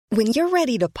When you're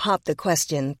ready to pop the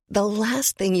question, the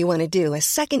last thing you want to do is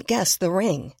second-guess the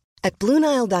ring. At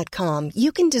BlueNile.com,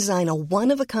 you can design a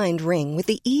one-of-a-kind ring with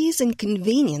the ease and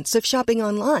convenience of shopping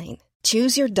online.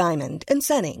 Choose your diamond and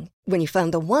setting. When you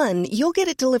find the one, you'll get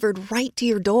it delivered right to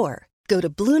your door. Go to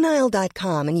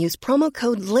BlueNile.com and use promo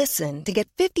code LISTEN to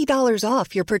get $50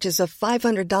 off your purchase of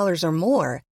 $500 or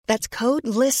more. That's code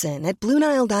LISTEN at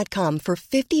BlueNile.com for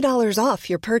 $50 off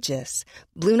your purchase.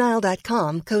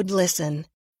 BlueNile.com, code LISTEN.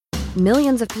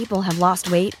 Millions of people have lost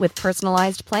weight with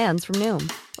personalized plans from Noom.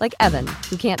 Like Evan,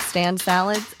 who can't stand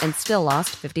salads and still lost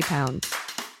 50 pounds.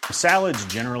 Salads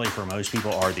generally for most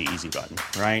people are the easy button,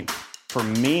 right? For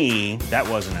me, that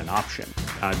wasn't an option.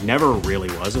 I never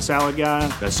really was a salad guy.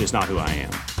 That's just not who I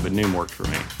am. But Noom worked for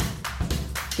me.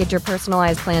 Get your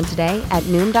personalized plan today at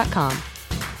Noom.com.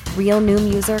 Real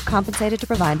Noom user compensated to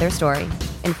provide their story.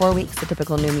 In 4 weeks, the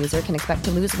typical Noom user can expect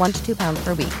to lose 1 to 2 pounds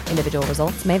per week. Individual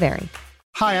results may vary.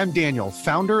 Hi, I'm Daniel,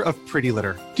 founder of Pretty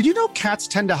Litter. Did you know cats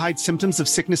tend to hide symptoms of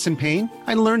sickness and pain?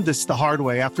 I learned this the hard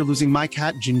way after losing my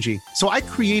cat, Gingy. So I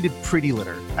created Pretty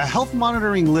Litter, a health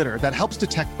monitoring litter that helps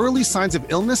detect early signs of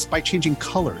illness by changing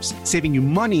colors, saving you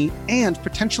money and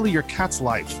potentially your cat's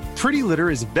life. Pretty Litter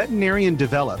is veterinarian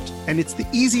developed, and it's the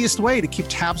easiest way to keep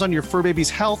tabs on your fur baby's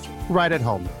health right at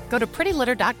home. Go to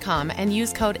prettylitter.com and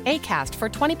use code ACAST for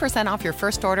 20% off your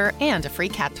first order and a free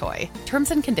cat toy.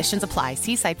 Terms and conditions apply.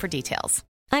 See site for details.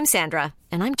 I'm Sandra,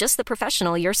 and I'm just the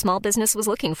professional your small business was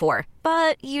looking for.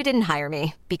 But you didn't hire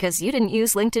me because you didn't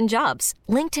use LinkedIn Jobs.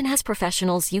 LinkedIn has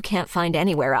professionals you can't find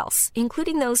anywhere else,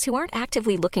 including those who aren't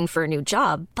actively looking for a new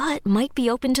job, but might be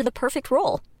open to the perfect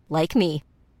role, like me.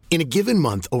 In a given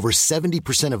month, over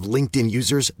 70% of LinkedIn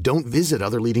users don't visit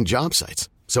other leading job sites.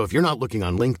 So if you're not looking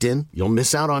on LinkedIn, you'll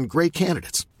miss out on great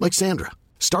candidates like Sandra.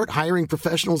 Start hiring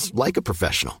professionals like a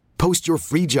professional. Post your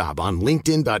free job on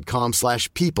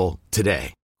linkedin.com/people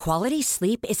today. Quality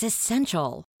sleep is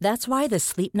essential. That's why the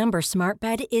Sleep Number Smart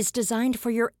Bed is designed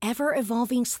for your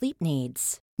ever-evolving sleep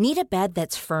needs. Need a bed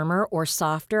that's firmer or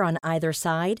softer on either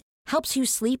side? Helps you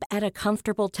sleep at a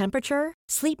comfortable temperature?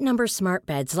 Sleep Number Smart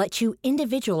Beds let you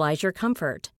individualize your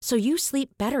comfort, so you sleep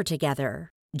better together.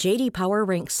 J.D. Power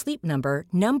ranks Sleep Number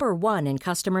number 1 in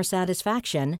customer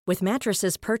satisfaction with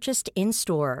mattresses purchased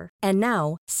in-store. And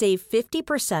now, save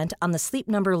 50% on the Sleep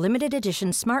Number Limited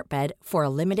Edition Smart Bed for a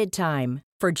limited time.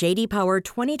 For J.D. Power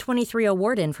 2023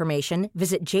 award information,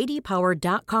 visit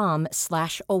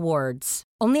jdpower.com/awards.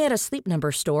 Only at a Sleep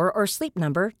Number store or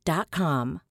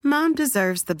sleepnumber.com. Mom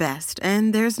deserves the best,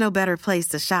 and there's no better place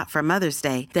to shop for Mother's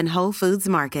Day than Whole Foods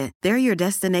Market. They're your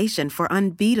destination for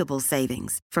unbeatable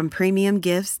savings, from premium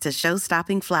gifts to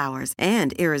show-stopping flowers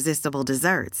and irresistible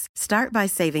desserts. Start by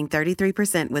saving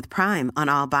 33% with Prime on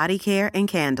all body care and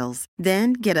candles.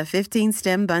 Then get a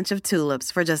 15-stem bunch of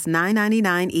tulips for just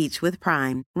 $9.99 each with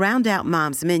Prime. Round out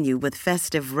Mom's menu with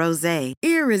festive rosé,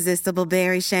 irresistible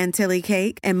berry chantilly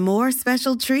cake, and more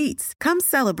special treats. Come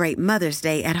celebrate Mother's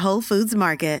Day at Whole Foods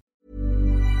Market.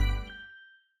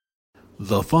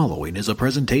 The following is a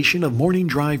presentation of Morning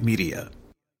Drive Media.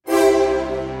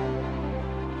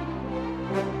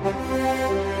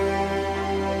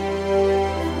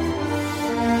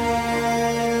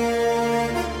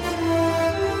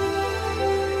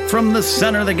 From the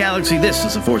center of the galaxy, this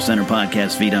is the Force Center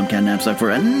podcast feed. I'm Ken Knapsack for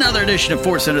another edition of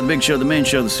Force Center, the big show, the main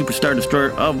show, the superstar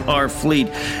destroyer of our fleet,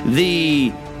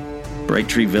 the Bright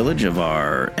Tree Village of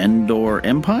our Endor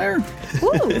Empire.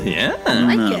 Ooh, yeah,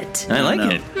 I like it. I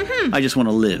like it. Mm-hmm. I just want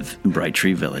to live in Bright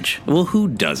Tree Village. Well, who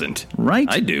doesn't? Right?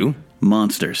 I do.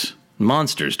 Monsters.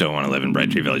 Monsters don't want to live in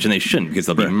Bright Tree Village, and they shouldn't because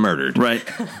they'll be murdered. Right.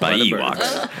 By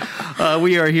Ewoks.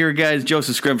 We are here, guys.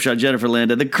 Joseph Scrimshaw, Jennifer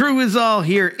Landa. The crew is all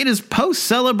here. It is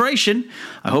post-celebration.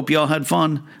 I hope you all had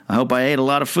fun. I hope I ate a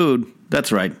lot of food.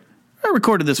 That's right. I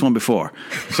recorded this one before,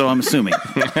 so I'm assuming.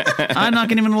 I'm not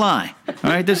going to even lie.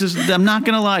 All right, I'm not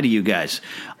going to lie to you guys.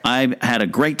 I had a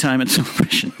great time at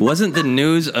Celebration. Wasn't the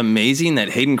news amazing that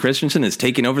Hayden Christensen is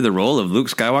taking over the role of Luke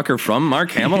Skywalker from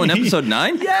Mark Hamill in Episode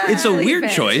 9? Yeah, it's a weird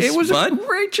choice. It was a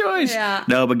great choice. Yeah.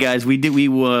 No, but guys, we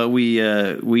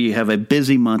have a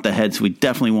busy month ahead, so we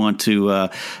definitely want to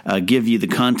give you the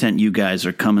content you guys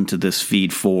are coming to this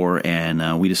feed for,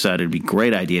 and we decided it'd be a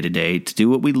great idea today to do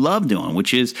what we love doing,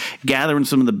 which is gathering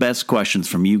some of the best questions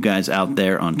from you guys out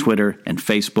there on Twitter and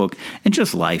Facebook and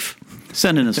just life.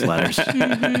 Sending us letters.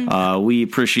 We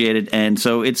appreciate it. And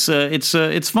so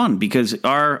it's fun because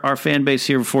our fan base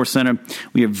here at Force Center,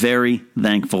 we are very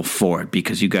thankful for it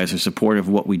because you guys are supportive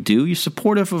of what we do. You're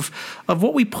supportive of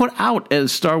what we put out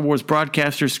as Star Wars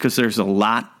broadcasters because there's a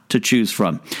lot to choose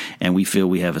from. And we feel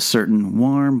we have a certain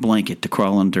warm blanket to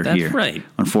crawl under That's here right.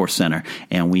 on Force Center.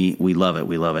 And we love it.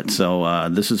 We love it. So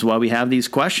this is why we have these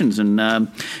questions. And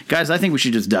guys, I think we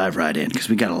should just dive right in because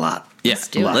we got a lot. Yeah,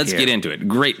 let's get into it.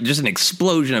 Great. Just an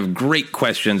explosion of great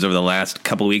questions over the last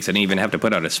couple of weeks. I didn't even have to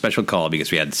put out a special call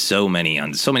because we had so many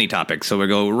on so many topics. So we'll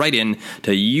go right in to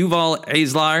Yuval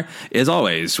Azlar. As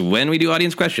always, when we do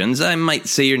audience questions, I might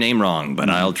say your name wrong, but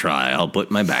I'll try. I'll put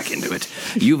my back into it.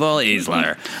 Yuval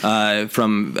Azlar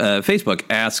from Facebook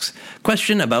asks,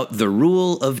 question about the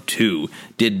rule of two.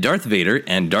 Did Darth Vader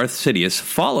and Darth Sidious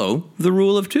follow the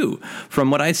rule of two?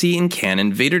 From what I see in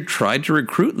canon, Vader tried to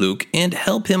recruit Luke and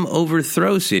help him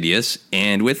overthrow Sidious,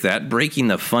 and with that, breaking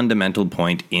the fundamental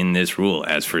point in this rule.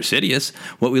 As for Sidious,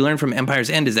 what we learned from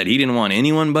Empire's End is that he didn't want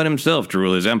anyone but himself to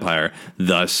rule his empire.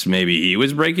 Thus, maybe he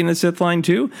was breaking the Sith line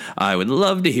too? I would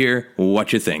love to hear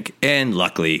what you think. And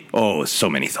luckily, so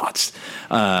many thoughts.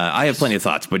 I have plenty of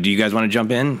thoughts, but do you guys want to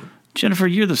jump in? Jennifer,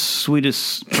 you're the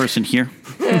sweetest person here.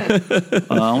 I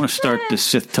want to start the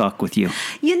Sith talk with you.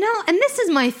 You know, and this is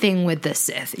my thing with the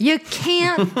Sith. You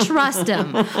can't trust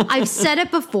them. I've said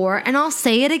it before, and I'll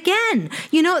say it again.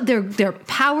 You know, they're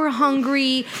power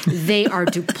hungry. They are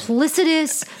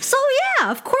duplicitous. So yeah,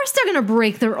 of course they're going to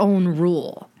break their own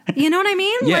rule. You know what I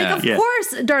mean? Yeah, of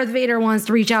course Darth Vader wants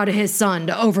to reach out to his son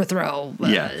to overthrow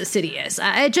Sidious.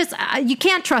 You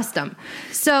can't trust them.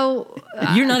 So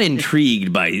you're not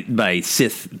intrigued by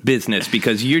Sith business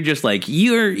because you're just like,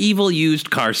 you're evil used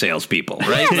car salespeople,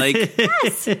 right? Yes, like,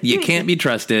 yes. You can't be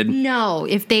trusted. No,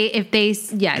 if they,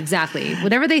 yeah, exactly.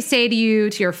 Whatever they say to you,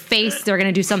 to your face, they're going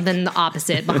to do something the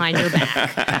opposite behind your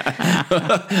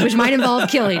back, which might involve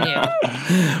killing you.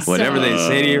 Whatever they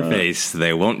say to your face,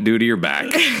 they won't do to your back.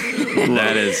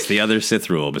 That is the other Sith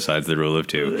rule besides the rule of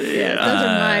two. Yeah, those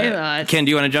are my thoughts. Ken, do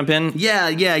you want to jump in? Yeah.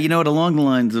 You know what? Along the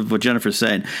lines of what Jennifer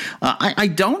said, I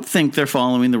don't think they're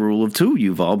following the rule of two,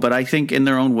 Yuval, but I think in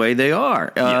their own way they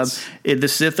are. Yes. The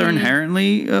Sith are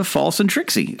inherently false and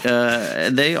tricksy.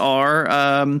 They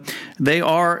are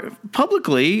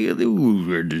publicly,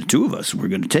 the two of us, we're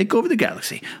going to take over the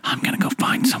galaxy. I'm going to go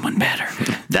find someone better.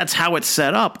 That's how it's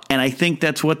set up, and I think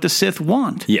that's what the Sith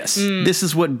want. Yes. This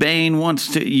is what Bane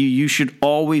wants to. You should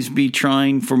always be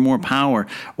trying for more power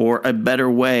or a better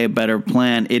way, a better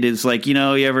plan. It is like, you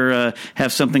ever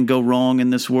have something go wrong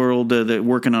in this world, that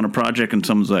working on a project, and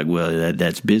someone's like, well,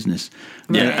 that's business.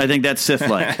 Right. Yeah, I think that's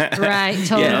Sith-like. Right,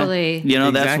 totally.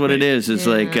 Exactly. That's what it is. It's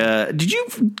like, did you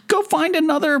go find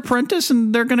another apprentice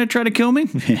and they're going to try to kill me?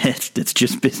 It's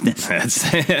just business.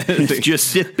 It's just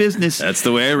Sith business. That's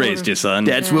the way I raised you, son.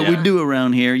 That's what we do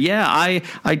around here. Yeah, I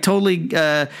totally...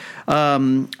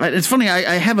 it's funny.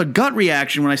 I have a gut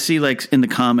reaction when I see, like, in the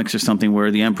comics or something where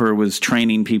the Emperor was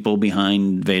training people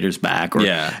behind Vader's back, or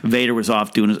Vader was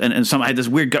off doing, and I had this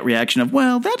weird gut reaction of,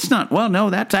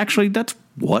 that's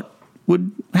what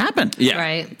would happen. Yeah,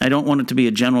 right. I don't want it to be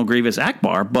a General Grievous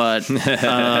Akbar, but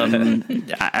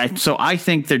so I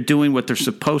think they're doing what they're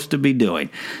supposed to be doing: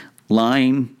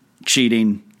 lying,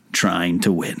 cheating, trying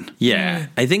to win. Yeah,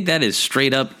 I think that is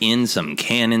straight up in some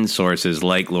canon sources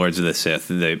like Lords of the Sith.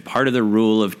 The part of the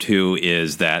rule of two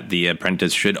is that the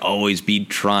apprentice should always be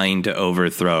trying to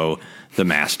overthrow the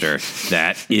master.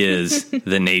 That is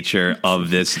the nature of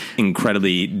this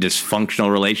incredibly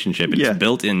dysfunctional relationship. It's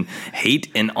built in hate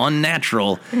and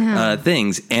unnatural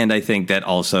things. And I think that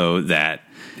also that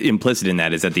implicit in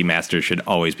that is that the master should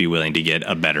always be willing to get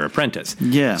a better apprentice.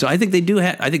 Yeah. So I think they do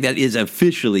have, I think that is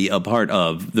officially a part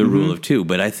of the rule of two,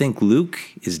 but I think Luke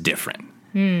is different.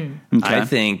 Okay. I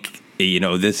think,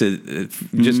 this is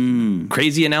just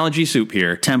crazy analogy soup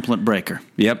here. Template breaker.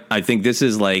 Yep. I think this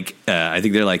is like, I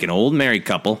think they're like an old married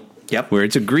couple. Yep. Where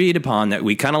it's agreed upon that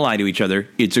we kind of lie to each other.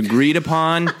 It's agreed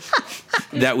upon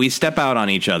that we step out on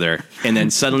each other. And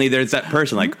then suddenly there's that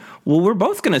person like, well, we're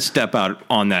both going to step out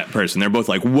on that person. They're both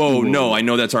like, whoa, no, I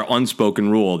know that's our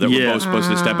unspoken rule that we're both supposed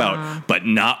to step out, but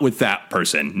not with that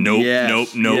person. Nope,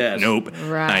 nope.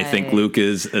 Right. I think Luke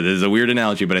is, this is a weird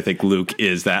analogy, but I think Luke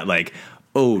is that like,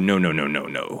 oh,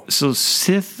 no. So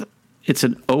Sith, it's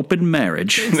an open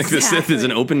marriage. I think the Sith is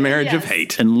an open marriage of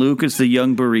hate. And Luke is the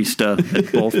young barista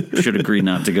that both should agree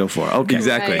not to go for. Okay.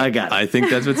 Exactly. Right. I got it. I think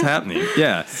that's what's happening.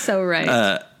 Yeah. So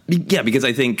right. Because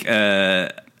I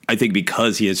think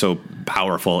because he is so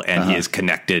powerful and he is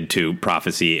connected to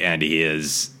prophecy and he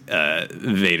is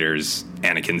Vader's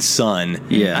Anakin's son.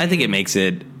 Yeah. I think it makes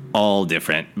it all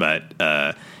different. But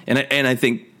and I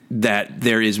think that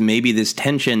there is maybe this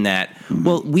tension that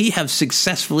we have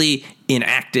successfully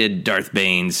enacted Darth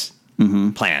Bane's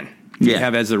plan. We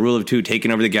have as the rule of two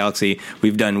taken over the galaxy.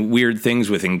 We've done weird things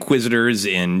with Inquisitors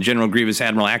in General Grievous,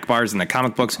 Admiral Akbar's in the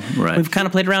comic books. Right. We've kind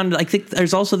of played around. I think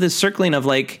there's also this circling of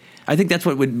like, I think that's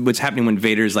what's happening when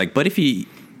Vader's like, but if he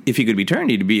could be turned,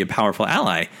 he'd be a powerful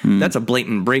ally. That's a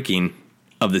blatant breaking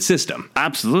of the system.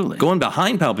 Absolutely. Going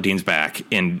behind Palpatine's back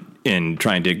in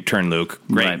trying to turn Luke,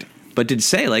 great. Right. But to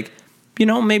say like, you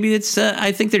know, maybe it's,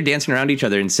 I think they're dancing around each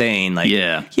other and saying like,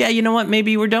 yeah, you know what,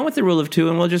 maybe we're done with the rule of two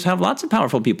and we'll just have lots of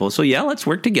powerful people. So yeah, let's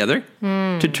work together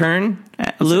to turn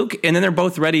Luke. And then they're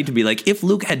both ready to be like, if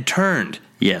Luke had turned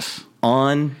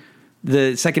on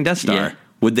the second Death Star,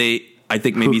 would they, I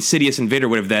think maybe Sidious and Vader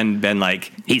would have then been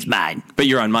like, he's mine, but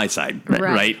you're on my side,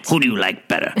 right? Who do you like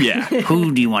better? Yeah.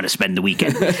 Who do you want to spend the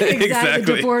weekend?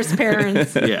 Exactly. Divorced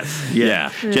parents. Yes.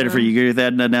 Yeah. Jennifer, you agree with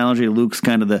that analogy? Luke's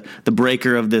kind of the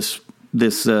breaker of this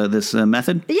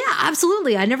method? Yeah,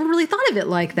 absolutely. I never really thought of it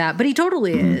like that, but he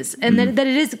totally is. And that it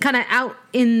is kind of out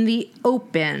in the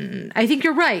open. I think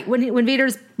you're right. When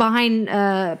Vader's behind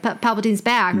Palpatine's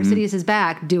back or Sidious's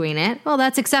back doing it, well,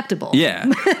 that's acceptable. Yeah.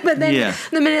 But then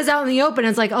the minute it's out in the open,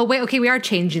 it's like, oh, wait, okay, we are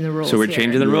changing the rules. So we're here.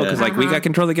 changing the rule because like we got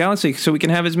control of the galaxy so we can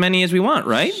have as many as we want,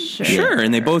 right? Sure.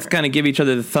 And they both kind of give each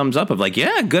other the thumbs up of like,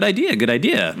 yeah, good idea. But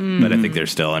I think they're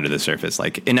still under the surface.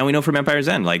 Like, and now we know from Empire's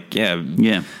End, like,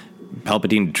 yeah.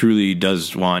 Palpatine truly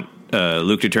does want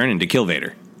Luke to turn and to kill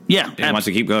Vader. Yeah. He wants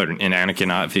to keep going. And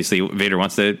Anakin, obviously, Vader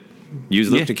wants to use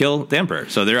Luke to kill the Emperor.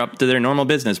 So they're up to their normal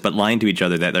business, but lying to each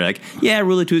other that they're like, yeah,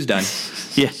 rule of two's done.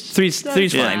 Three's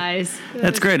fine.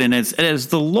 That's great. And as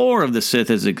the lore of the Sith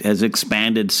has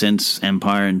expanded since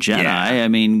Empire and Jedi, I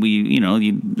mean,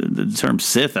 the term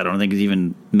Sith, I don't think is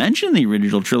even mentioned in the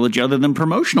original trilogy other than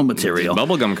promotional material.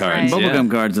 Bubblegum cards. Bubblegum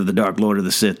cards of the Dark Lord of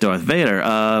the Sith, Darth Vader.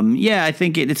 I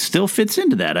think it still fits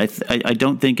into that. I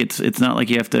don't think it's not like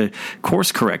you have to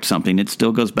course correct something. It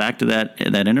still goes back to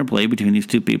that interplay between these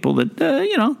two people that,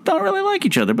 don't really like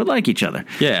each other, but like each other.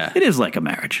 Yeah. It is like a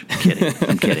marriage.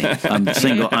 I'm kidding. I'm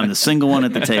the single one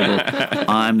at the table.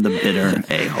 I'm the bitter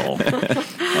a-hole.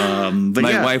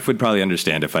 My wife would probably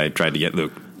understand if I tried to get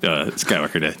Luke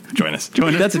Skywalker to join us.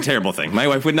 That's a terrible thing. My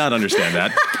wife would not understand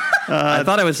that. I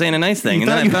thought I was saying a nice thing, and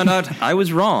then I found out I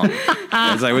was wrong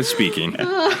as I was speaking.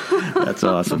 That's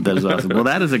awesome. That is awesome. Well,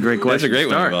 that is a great question. That's a great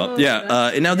one. Well,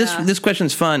 yeah. Now this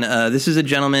question's fun. This is a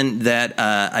gentleman that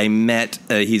I met.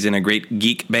 He's in a great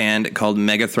geek band called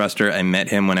Mega Thruster. I met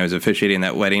him when I was officiating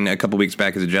that wedding a couple weeks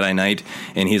back as a Jedi Knight,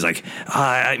 and he's like,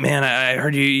 "Man, I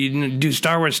heard you do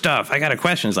Star Wars stuff. I got a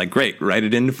question." It's like, "Great, write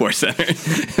it into Force Center,"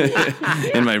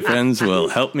 and my friends will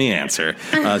help me answer.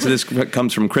 So this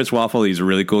comes from Chris Waffle. He's a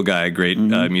really cool guy, great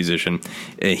musician.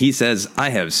 He says, "I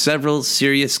have several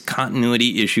serious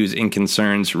continuity issues and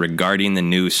concerns regarding the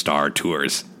new Star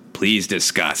Tours. Please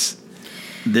discuss."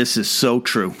 This is so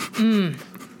true.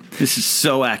 This is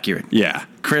so accurate. Yeah.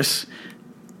 Chris,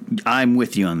 I'm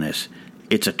with you on this.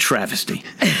 It's a travesty.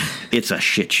 It's a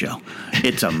shit show.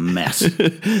 It's a mess.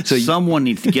 So someone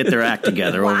needs to get their act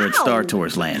together over at Star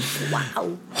Tours Land.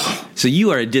 Wow. So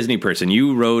you are a Disney person.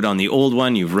 You rode on the old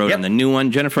one. You've rode on the new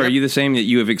one. Jennifer, are you the same? That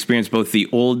you have experienced both the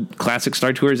old classic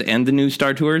Star Tours and the new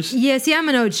Star Tours? Yeah, see, I'm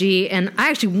an OG, and I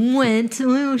actually went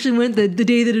the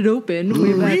day that it opened.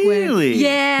 Way back when. Really?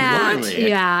 Yeah. Really?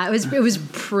 Yeah, it was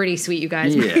pretty sweet, you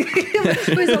guys. Yeah.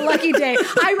 It was a lucky day.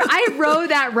 I rode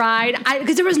that ride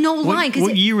because there was no line.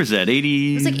 What year was that?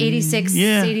 80? It was like 86,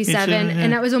 87.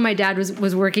 And that was when my dad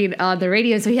was working on the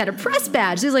radio, so he had a press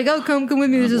badge. So he was like, oh, come with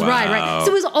me to this ride, right?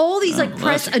 So it was all these like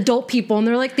press adult people, and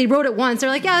they're like, they rode it once. They're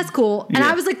like, yeah, that's cool. And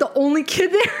I was like the only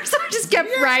kid there, so I just kept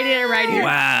riding it.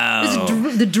 Wow. It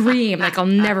was the dream. Like, I'll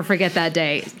never forget that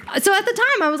day. So at the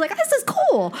time, I was like, this is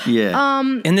cool. Yeah.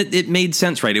 And it made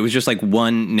sense, right? It was just like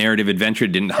one narrative adventure.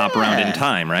 It didn't hop around in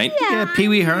time, right? Yeah. Pee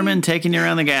Wee Herman taking you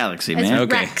around the galaxy, man.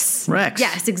 Okay. Rex.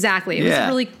 Yes, exactly. It was a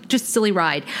really just silly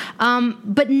ride.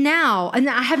 But now, and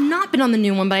I have not been on the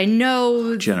new one, but I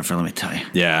know... Jennifer, let me tell you.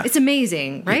 Yeah. It's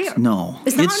amazing, right? It's not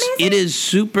amazing? It is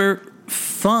super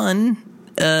fun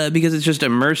because it's just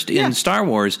immersed in Star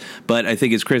Wars. But I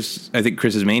think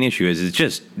Chris's main issue is it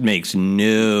just makes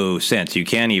no sense. You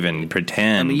can't even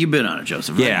pretend. I mean, you've been on it,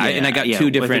 Joseph. Right? Yeah, and I got two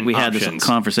different we options. had this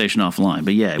conversation offline,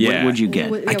 but what would you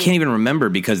get? I can't even remember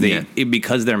because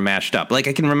they're mashed up. Like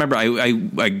I can remember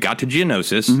I got to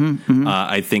Geonosis.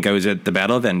 I think I was at the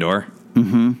Battle of Endor.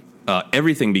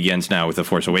 Everything begins now with the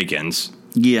Force Awakens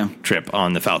trip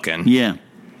on the Falcon. Yeah.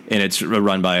 And it's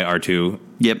run by R2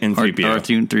 and 3PO.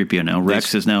 R2 and 3PO now.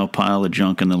 Rex is now a pile of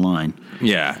junk in the line.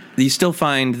 Yeah. You still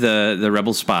find the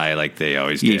Rebel spy like they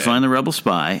always did. You find the Rebel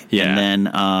spy. Yeah. And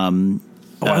then...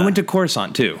 I went to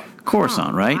Coruscant, too.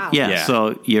 Coruscant, right? wow. Yeah.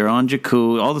 So you're on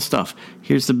Jakku, all the stuff.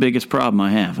 Here's the biggest problem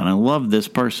I have, and I love this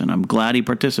person. I'm glad he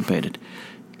participated.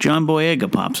 John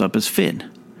Boyega pops up as Finn.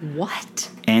 What?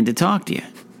 And to talk to you.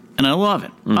 And I love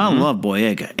it. I love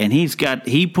Boyega. And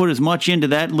he put as much into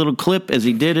that little clip as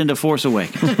he did into Force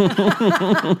Awakens.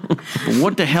 But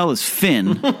what the hell is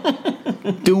Finn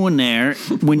doing there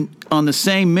when on the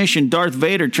same mission Darth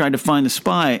Vader tried to find the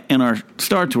spy in our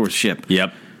Star Tours ship?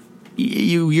 Yep.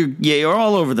 You're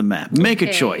all over the map. Make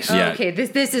a choice. Okay,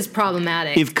 this is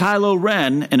problematic. If Kylo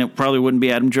Ren, and it probably wouldn't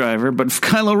be Adam Driver, but if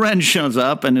Kylo Ren shows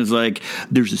up and is like,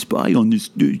 there's a spy on this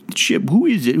ship, who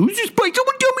is it? Who's the spy?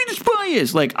 Someone tell me the spy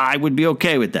is. Like, I would be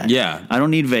okay with that. Yeah. I don't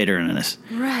need Vader in this.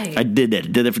 Right. I did that. I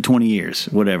did that for 20 years,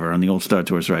 whatever, on the old Star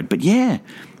Tours ride. But yeah,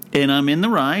 and I'm in the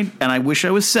ride, and I wish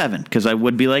I was 7, because I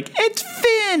would be like, it's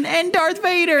Finn and Darth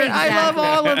Vader. Exactly. I love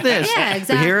all of this. Yeah,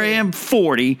 exactly. But here I am,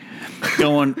 40,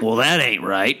 going, well, that ain't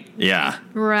right. Yeah.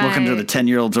 Right. Looking to the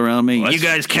 10-year-olds around me. Well, you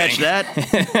guys catch that?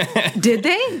 Did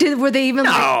they? Were they even?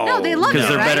 No, they loved it. Because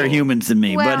they're right? better humans than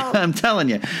me. Well, but I'm telling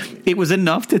you, it was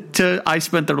enough to I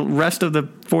spent the rest of the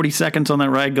 40 seconds on that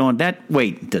ride going, that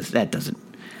doesn't.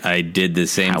 I did the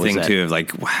same How is thing that? too. Of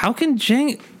like, how can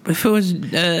Jango? If it was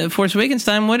Force Awakens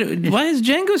time, why is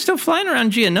Jango still flying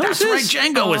around Geonosis? That's right,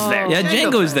 Jango was there. Yeah,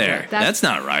 Jango's was there. That's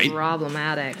not right.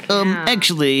 Problematic. Yeah.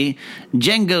 Actually,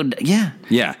 Jango, yeah.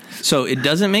 Yeah, so it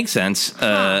doesn't make sense.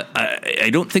 I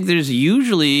don't think there's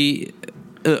usually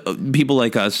people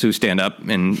like us who stand up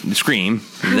and scream.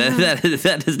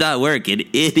 That does not work in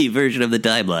any version of the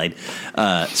timeline.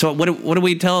 So what do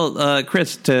we tell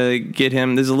Chris to get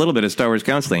him? There's a little bit of Star Wars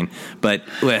counseling, but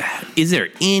is there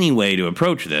any way to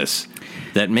approach this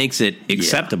that makes it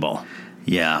acceptable?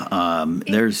 Yeah,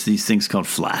 there's these things called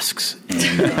flasks.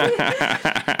 And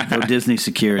though Disney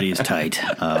security is tight,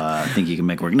 I think you can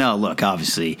make it work. No, look,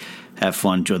 obviously, have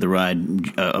fun, enjoy the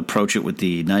ride, approach it with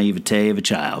the naivete of a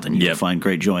child, and you'll find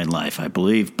great joy in life, I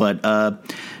believe. But, I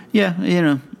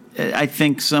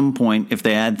think some point, if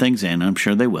they add things in, I'm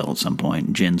sure they will at some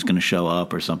point, Jin's going to show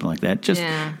up or something like that. Just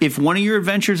if one of your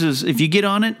adventures is, if you get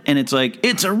on it and it's like,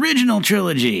 it's original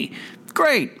trilogy,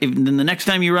 great. Then the next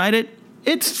time you ride it,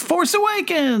 it's Force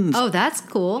Awakens. Oh, that's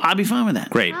cool. I'll be fine with that.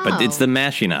 Great, but it's the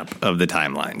mashing up of the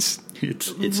timelines.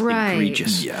 It's right.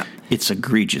 egregious. Yeah. It's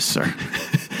egregious, sir.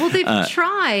 Well, they've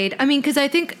tried. I mean, because I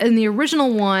think in the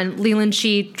original one, Leland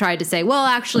Shee tried to say, well,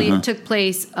 actually, it took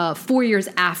place 4 years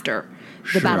after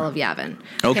the Battle of Yavin.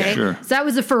 Okay, sure. So that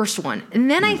was the first one. And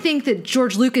then I think that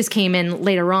George Lucas came in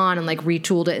later on and like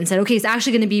retooled it and said, okay, it's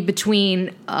actually going to be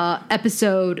between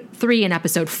episode 3 and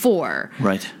episode 4.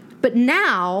 Right. But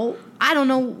now, I don't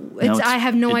know. I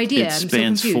have no idea. It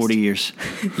spans 40 years.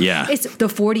 Yeah. It's the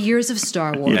 40 years of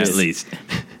Star Wars. At least.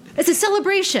 It's a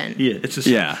celebration. Yeah, it's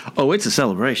a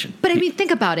celebration. But I mean,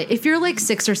 think about it. If you're like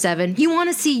 6 or 7, you want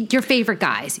to see your favorite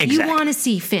guys. Exactly. You want to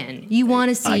see Finn. You want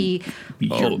to see.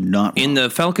 You're not in the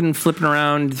Falcon flipping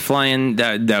around, flying.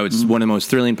 That was one of the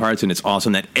most thrilling parts, and it's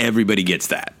awesome that everybody gets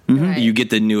that. Right. You get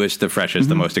the newest, the freshest,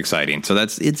 the most exciting. So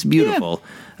it's beautiful.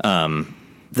 Yeah.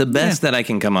 The best that I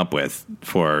can come up with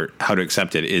for how to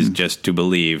accept it is just to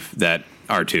believe that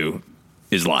R2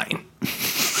 is lying.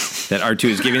 That R2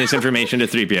 is giving this information to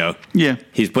 3PO. Yeah.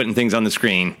 He's putting things on the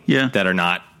screen that are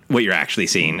not what you're actually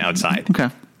seeing outside. Okay.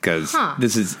 Because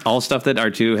this is all stuff that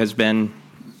R2 has been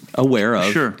aware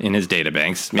of in his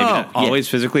databanks. Maybe not always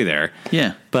physically there.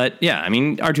 Yeah. But yeah, I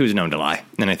mean, R2 is known to lie.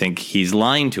 And I think he's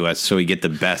lying to us so we get the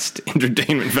best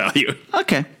entertainment value.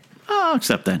 Okay. I'll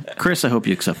accept that. Chris, I hope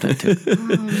you accept that too.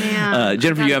 Oh, man.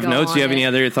 Jennifer, you have notes? Do you have any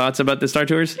other thoughts about the Star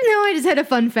Tours? No, I just had a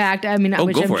fun fact. I mean,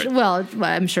 go for it. Well,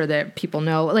 I'm sure that people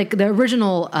know. Like the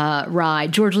original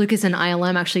ride, George Lucas and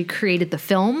ILM actually created the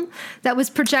film that was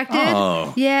projected.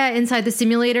 Oh. Yeah, inside the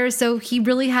simulator. So he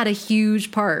really had a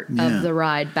huge part of the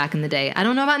ride back in the day. I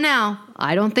don't know about now.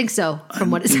 I don't think so,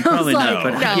 from what it sounds Probably like. not,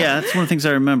 but yeah, that's one of the things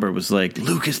I remember was like,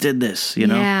 Lucas did this, you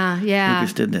know? Yeah.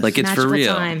 Lucas did this. Like it's Magical for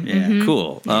real. time. Yeah. Mhm.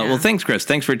 Cool. Well, thanks, Chris.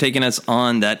 Thanks for taking us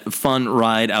on that fun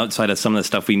ride outside of some of the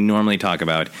stuff we normally talk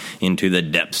about into the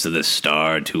depths of the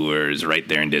Star Tours right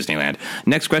there in Disneyland.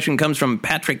 Next question comes from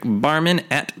Patrick Barman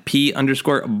at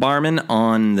P_Barman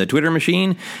on the Twitter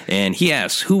machine. And he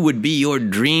asks, who would be your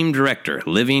dream director,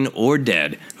 living or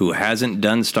dead, who hasn't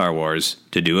done Star Wars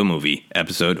to do a movie,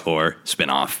 episode, or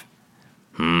spinoff?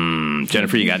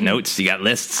 Jennifer, you got notes? You got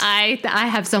lists? I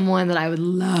have someone that I would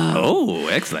love. Oh,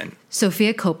 excellent.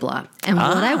 Sofia Coppola. And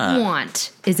what I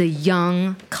want is a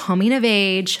young,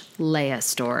 coming-of-age Leia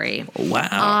story. Wow.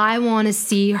 I want to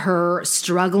see her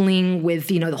struggling with,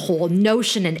 the whole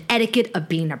notion and etiquette of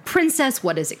being a princess,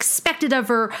 what is expected of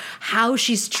her, how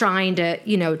she's trying to,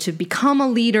 to become a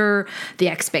leader, the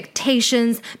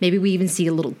expectations. Maybe we even see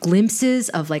little glimpses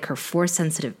of, like, her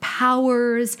Force-sensitive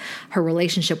powers, her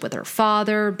relationship with her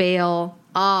father, Bail.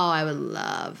 Oh, I would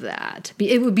love that.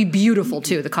 It would be beautiful,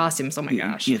 too, the costumes. Oh, my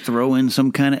gosh. You throw in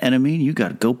some kind of enemy, and you got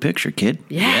to go picture, kid.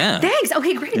 Yeah. Thanks.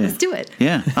 Okay, great. Let's do it.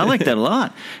 Yeah, I like that a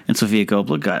lot. And Sofia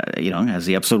Coppola got, has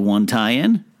the episode 1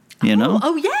 tie-in,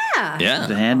 Oh, yeah. Yeah.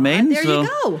 The Handmaiden. There you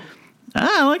go.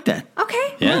 I like that.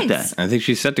 Okay, Yeah. nice. I think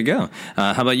she's set to go.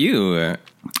 How about you?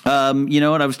 You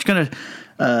know what? I was going to...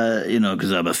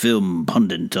 because I'm a film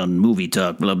pundit on Movie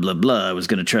Talk, blah, blah, blah. I was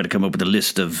going to try to come up with a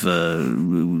list of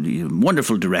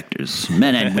wonderful directors,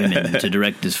 men and women, to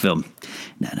direct this film.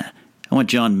 No. I want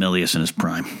John Milius in his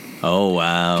prime. Oh,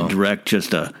 wow. To direct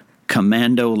just a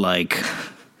commando-like,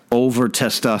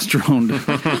 over-testosterone,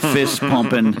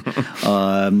 fist-pumping,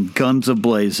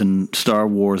 guns-a-blazing Star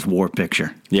Wars war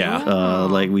picture. Yeah.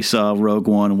 Like we saw Rogue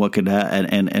One and what could happen.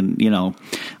 And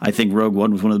I think Rogue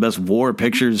One was one of the best war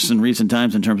pictures in recent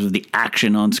times in terms of the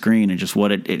action on screen and just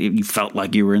what you felt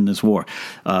like you were in this war.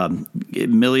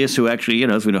 Milius, who actually,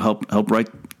 is going to help write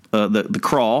the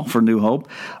crawl for New Hope.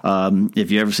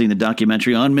 If you've ever seen the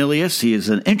documentary on Milius, he is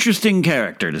an interesting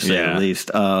character, to say the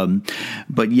least.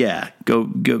 But yeah, go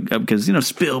because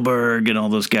Spielberg and all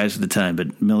those guys at the time.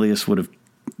 But Milius would have,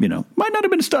 might not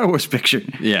have been a Star Wars picture.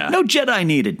 Yeah, no Jedi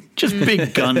needed, just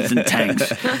big guns and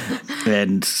tanks,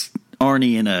 and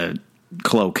Arnie in a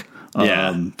cloak.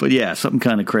 But yeah, something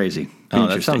kind of crazy. Oh,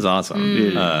 that sounds awesome.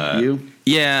 You?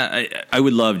 Yeah, I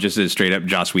would love just a straight up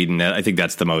Joss Whedon. I think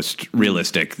that's the most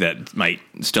realistic that might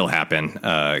still happen.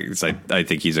 'Cause I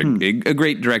think he's a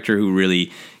great director who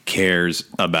really cares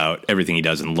about everything he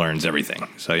does and learns everything.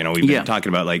 So, we've been talking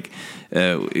about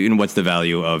what's the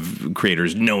value of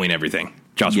creators knowing everything.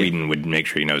 Joss Whedon would make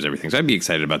sure he knows everything. So I'd be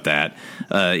excited about that.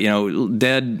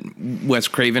 Dead Wes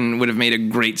Craven would have made a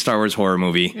great Star Wars horror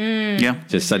movie. Yeah.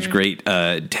 Just such great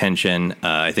tension.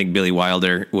 I think Billy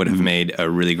Wilder would have made a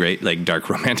really great, dark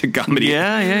romantic comedy.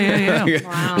 Yeah.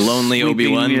 Wow. Lonely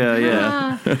Obi-Wan.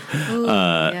 Yeah.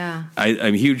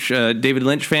 I'm a huge David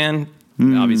Lynch fan.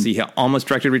 Obviously, he almost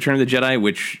directed Return of the Jedi,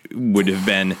 which would have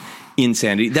been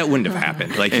insanity. That wouldn't have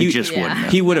happened. He just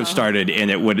wouldn't. He would have started, and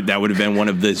that would have been one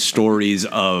of the stories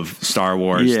of Star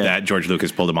Wars that George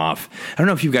Lucas pulled him off. I don't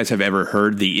know if you guys have ever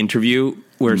heard the interview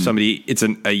where somebody,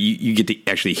 you get to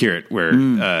actually hear it, where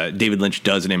David Lynch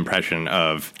does an impression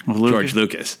of George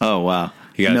Lucas. Oh, wow.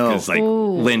 Because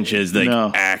Lynch is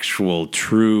the actual,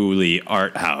 truly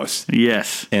art house.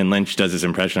 Yes. And Lynch does his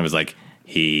impression of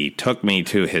he took me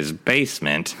to his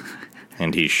basement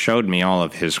and he showed me all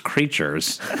of his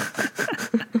creatures.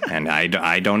 And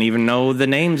I don't even know the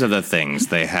names of the things.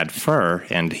 They had fur,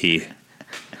 and he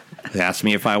asked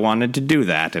me if I wanted to do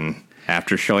that. And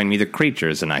after showing me the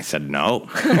creatures, and I said no.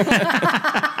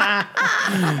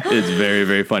 It's very,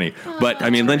 very funny. But,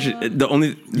 Lynch,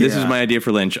 this is my idea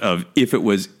for Lynch of if it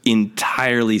was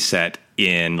entirely set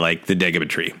in, the Dagobah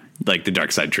tree, the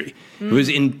Dark Side tree. It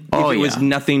was was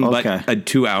nothing but a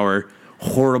 2-hour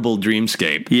horrible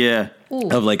dreamscape. Yeah.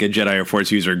 Of a Jedi or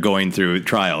Force user going through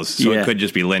trials. So it could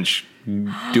just be Lynch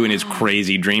doing his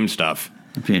crazy dream stuff.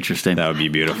 That'd be interesting. That would be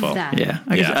beautiful. Yeah.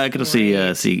 I could see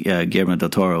Guillermo del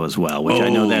Toro as well, which I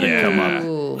know that had come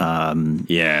up.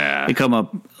 It come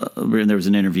up. There was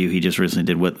an interview he just recently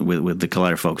did with the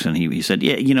Collider folks, and he said,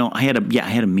 I had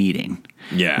a meeting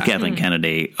with Kathleen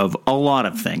Kennedy of a lot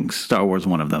of things. Star Wars,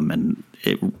 one of them, and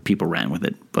people ran with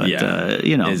it. But,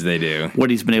 as they do.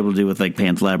 What he's been able to do with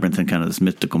Pan's Labyrinth and kind of this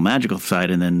mystical, magical side,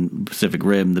 and then Pacific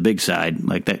Rim, the big side,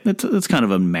 that's kind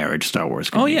of a marriage Star Wars.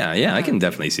 Oh, yeah, I can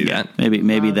definitely see that.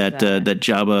 Maybe that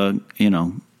Jabba,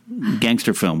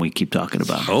 gangster film we keep talking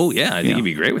about. Oh, yeah, I think he'd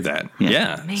be great with that.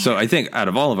 Yeah. So I think out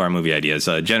of all of our movie ideas,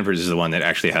 Jennifer's is the one that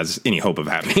actually has any hope of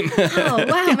happening. Oh,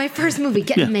 wow, my first movie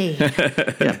getting made.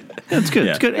 Yeah, that's good.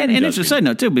 It's good. And it's a side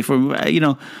note, too, before,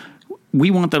 we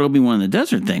want that Obi-Wan in the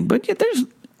desert thing, but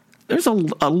there's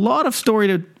a lot of story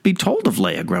to be told of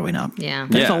Leia growing up. Yeah.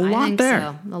 There's a lot there.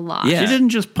 So. A lot. Yeah. She didn't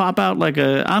just pop out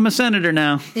I'm a senator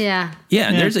now. Yeah. Yeah,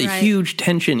 and there's a huge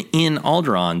tension in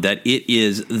Alderaan that it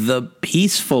is the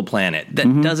peaceful planet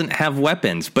that doesn't have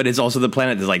weapons, but it's also the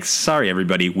planet that's sorry,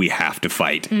 everybody, we have to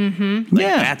fight. Mm-hmm.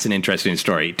 That's an interesting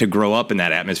story, to grow up in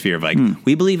that atmosphere of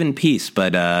we believe in peace,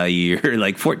 but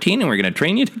you're 14 and we're going to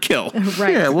train you to kill.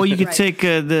 Right. Yeah, well, you could take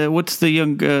what's the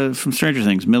young from Stranger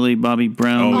Things, Millie Bobby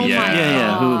Brown? Oh,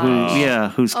 yeah. Yeah.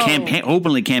 who's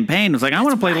openly campaigned, was like, I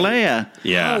want to play Leia.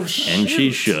 Yeah, and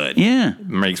she should. Yeah.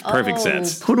 Makes perfect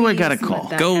sense. Who do I got to call?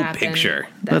 Go picture.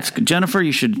 Jennifer,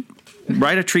 you should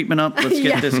write a treatment up. Let's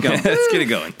get this going. Let's get it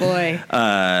going. Boy.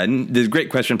 This is a great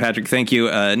question, Patrick. Thank you.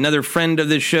 Another friend of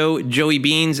the show, Joey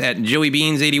Beans at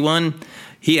JoeyBeans81.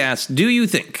 He asked, do you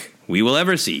think we will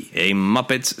ever see a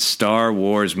Muppets Star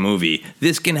Wars movie?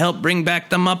 This can help bring back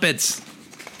the Muppets.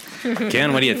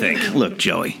 Ken, what do you think? Look,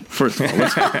 Joey, first of all,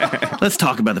 let's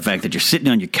talk about the fact that you're sitting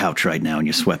on your couch right now in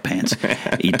your sweatpants.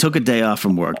 You took a day off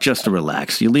from work just to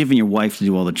relax. You're leaving your wife to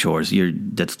do all the chores.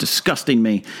 That's disgusting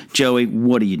me. Joey,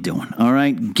 what are you doing? All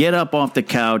right? Get up off the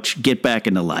couch. Get back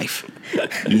into life.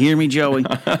 You hear me, Joey?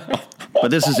 But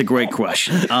this is a great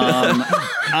question.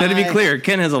 Now, to be clear,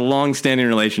 Ken has a long-standing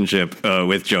relationship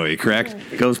with Joey, correct?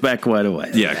 Goes back quite a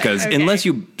way. Yeah, because unless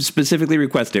you specifically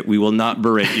request it, we will not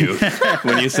berate you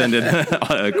when you send in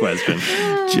a question.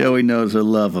 Joey knows I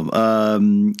love him.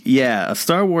 A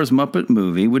Star Wars Muppet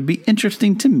movie would be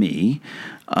interesting to me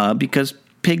because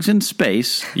Pigs in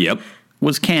Space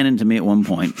was canon to me at one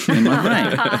point in my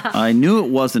brain. I knew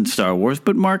it wasn't Star Wars,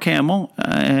 but Mark Hamill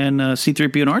and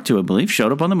C-3PO and R2, I believe,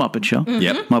 showed up on The Muppet Show.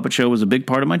 Yep. Muppet Show was a big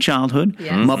part of my childhood.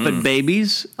 Yes. Muppet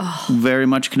Babies, very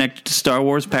much connected to Star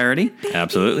Wars parody.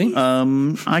 Absolutely.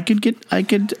 I could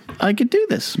do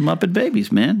this. Muppet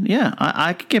Babies, man. Yeah,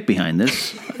 I could get behind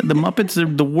this. The Muppets,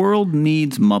 the world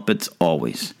needs Muppets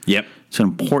always. Yep. It's an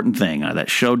important thing. That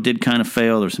show did kind of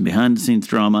fail. There's some behind-the-scenes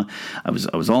drama. I was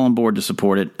all on board to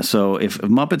support it. So if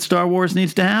Muppet Star Wars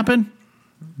needs to happen,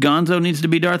 Gonzo needs to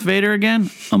be Darth Vader again,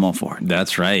 I'm all for it.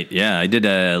 That's right. Yeah, I did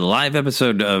a live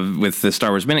episode with the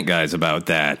Star Wars Minute guys about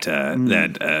that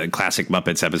classic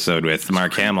Muppets episode with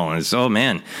Mark Hamill. And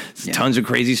it's, tons of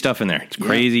crazy stuff in there. It's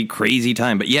crazy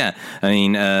time. But yeah, I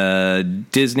mean,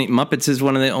 Disney Muppets is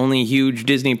one of the only huge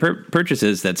Disney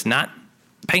purchases that's not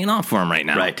paying off for them right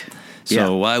now. Right.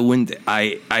 So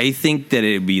I think that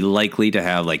it'd be likely to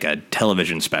have like a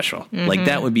television special. Mm-hmm. Like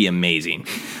that would be amazing.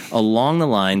 Along the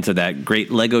lines of that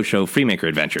great Lego show Freemaker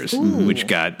Adventures, which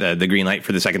got the green light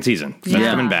for the second season. So that's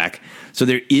coming back. So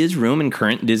there is room in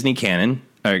current Disney canon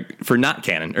for not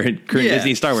canon or current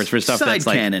Disney Star Wars for stuff that's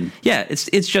like canon. Yeah,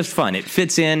 it's just fun. It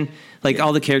fits in. Like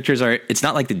all the characters are. It's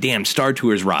not like the damn Star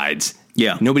Tours rides.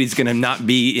 Yeah. Nobody's going to not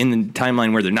be in the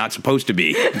timeline where they're not supposed to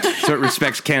be. So it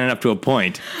respects canon up to a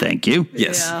point. Thank you.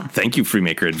 Yes. Yeah. Thank you,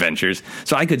 Freemaker Adventures.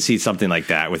 So I could see something like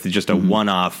that with just a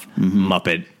one-off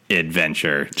Muppet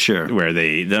adventure. Sure. Where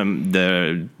the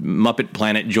Muppet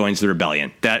planet joins the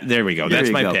rebellion. There we go. That's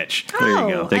my pitch. There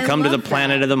you go. They come to the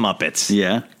planet of the Muppets.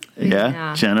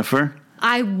 Yeah. Jennifer?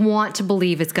 I want to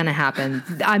believe it's going to happen.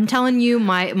 I'm telling you,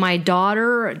 my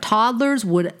daughter, toddlers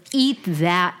would eat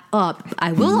that up.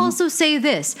 I will also say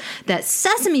this, that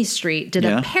Sesame Street did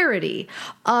a parody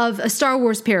of a Star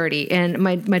Wars parody, and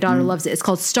my daughter loves it. It's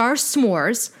called Star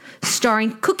S'mores,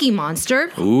 starring Cookie Monster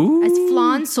as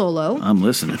Flan Solo. I'm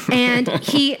listening. And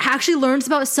he actually learns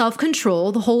about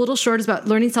self-control. The whole little short is about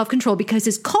learning self-control because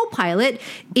his co-pilot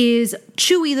is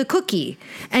Chewie the Cookie,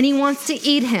 and he wants to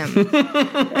eat him.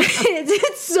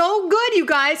 It's so good, you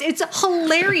guys. It's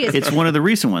hilarious. It's one of the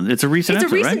recent ones. It's a recent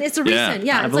episode, right? It's a recent.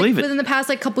 Yeah, I it's believe like it. within the past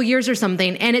couple years or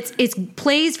something, and it's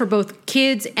plays for both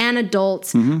kids and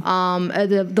adults. The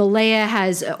Leia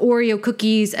has Oreo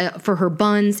cookies for her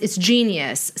buns. It's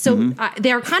genius. So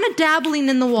they're kind of dabbling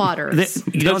in the waters.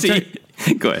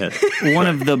 Go ahead. One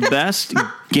of the best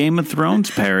Game of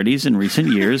Thrones parodies in recent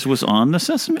years was on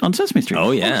Sesame Street.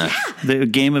 Oh yeah. The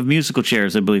game of musical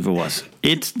chairs, I believe it was.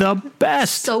 It's the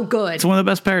best. So good. It's one of the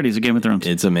best parodies of Game of Thrones.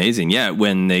 It's amazing. Yeah,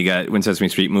 when Sesame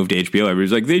Street moved to HBO, everybody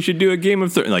was like, they should do a Game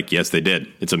of Thrones. Like, yes, they did.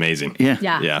 It's amazing.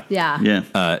 Yeah.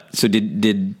 So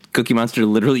did Cookie Monster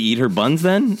literally eat her buns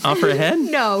then off her head?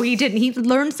 No, he didn't. He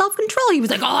learned self-control. He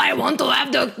was like, I want to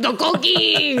have the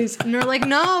cookies. And they're like,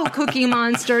 no, Cookie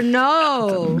Monster, no.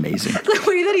 Amazing. The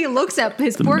way that he looks at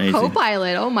his poor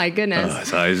co-pilot. Oh, my goodness.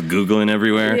 His eyes Googling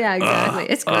everywhere. Yeah, exactly.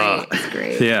 It's great. It's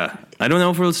great. Yeah. I don't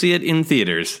know if we'll see it in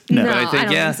theaters. No, but I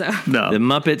think, don't think so. No. The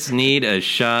Muppets need a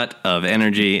shot of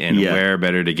energy, and where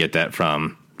better to get that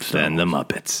from than the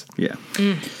Muppets. Yeah.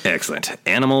 Excellent.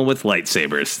 Animal with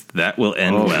lightsabers. That will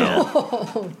end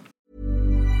well.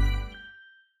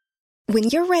 When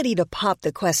you're ready to pop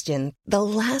the question, the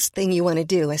last thing you want to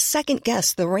do is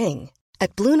second-guess the ring.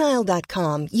 At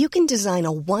BlueNile.com, you can design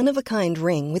a one-of-a-kind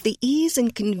ring with the ease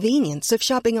and convenience of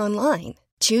shopping online.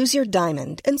 Choose your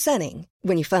diamond and setting.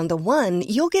 When you find the one,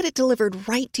 you'll get it delivered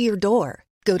right to your door.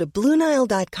 Go to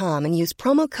BlueNile.com and use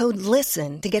promo code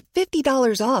LISTEN to get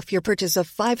 $50 off your purchase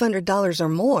of $500 or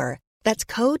more. That's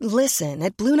code LISTEN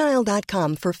at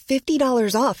BlueNile.com for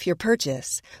 $50 off your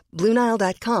purchase.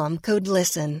 BlueNile.com, code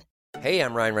LISTEN. Hey,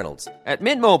 I'm Ryan Reynolds. At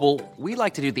Mint Mobile, we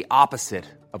like to do the opposite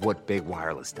of what Big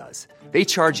Wireless does. They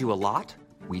charge you a lot,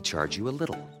 we charge you a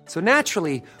little. So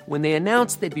naturally, when they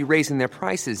announced they'd be raising their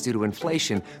prices due to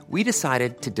inflation, we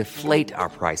decided to deflate our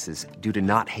prices due to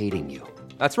not hating you.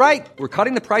 That's right. We're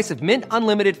cutting the price of Mint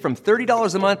Unlimited from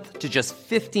 $30 a month to just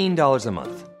 $15 a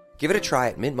month. Give it a try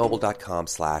at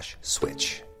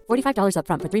mintmobile.com/switch. $45 up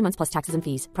front for 3 months plus taxes and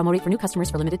fees. Promo rate for new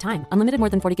customers for limited time. Unlimited more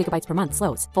than 40 gigabytes per month.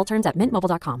 Slows full terms at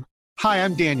mintmobile.com. Hi,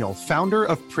 I'm Daniel, founder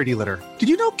of Pretty Litter. Did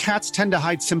you know cats tend to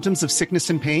hide symptoms of sickness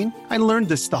and pain? I learned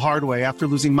this the hard way after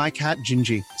losing my cat,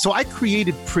 Gingy. So I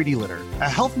created Pretty Litter, a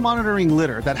health monitoring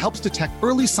litter that helps detect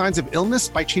early signs of illness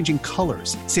by changing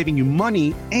colors, saving you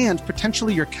money and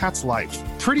potentially your cat's life.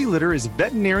 Pretty Litter is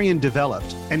veterinarian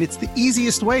developed, and it's the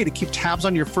easiest way to keep tabs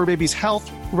on your fur baby's health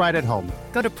right at home.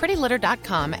 Go to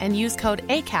prettylitter.com and use code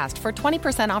ACAST for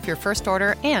 20% off your first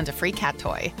order and a free cat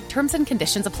toy. Terms and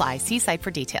conditions apply. See site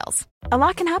for details. A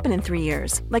lot can happen in 3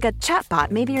 years, like a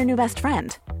chatbot may be your new best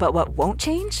friend. But what won't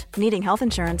change? Needing health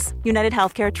insurance. United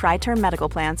Healthcare Tri-Term Medical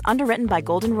Plans, underwritten by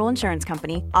Golden Rule Insurance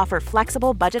Company, offer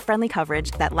flexible, budget-friendly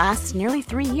coverage that lasts nearly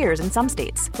 3 years in some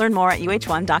states. Learn more at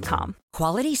uh1.com.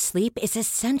 Quality sleep is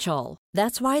essential.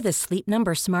 That's why the Sleep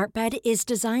Number Smart Bed is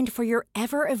designed for your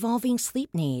ever-evolving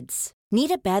sleep needs.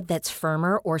 Need a bed that's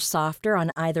firmer or softer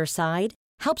on either side?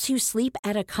 Helps you sleep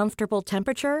at a comfortable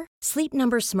temperature? Sleep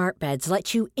Number Smart Beds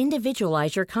let you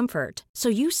individualize your comfort, so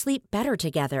you sleep better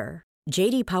together.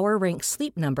 J.D. Power ranks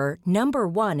Sleep Number number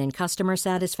 1 in customer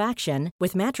satisfaction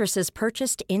with mattresses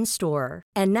purchased in-store.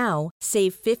 And now,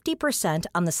 save 50%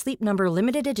 on the Sleep Number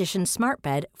Limited Edition Smart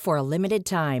Bed for a limited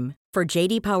time. For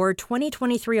J.D. Power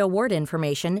 2023 award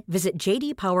information, visit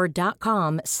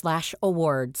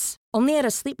jdpower.com/awards. Only at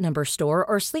a Sleep Number store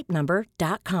or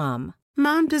sleepnumber.com.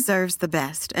 Mom deserves the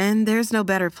best, and there's no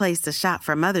better place to shop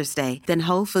for Mother's Day than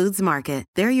Whole Foods Market.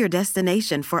 They're your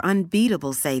destination for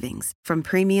unbeatable savings, from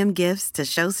premium gifts to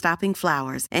show-stopping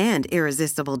flowers and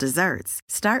irresistible desserts.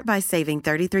 Start by saving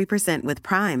 33% with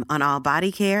Prime on all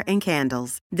body care and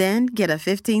candles. Then get a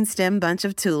 15-stem bunch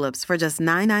of tulips for just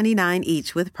 $9.99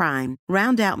 each with Prime.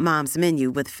 Round out Mom's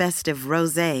menu with festive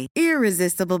rosé,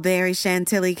 irresistible berry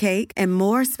chantilly cake, and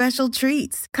more special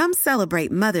treats. Come celebrate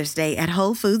Mother's Day at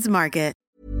Whole Foods Market.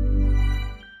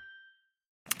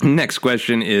 Next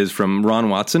question is from Ron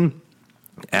Watson,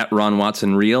 at Ron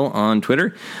Watson Real on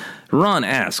Twitter. Ron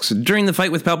asks, during the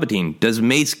fight with Palpatine, does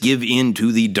Mace give in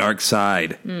to the dark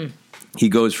side? He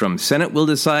goes from Senate will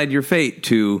decide your fate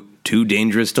to too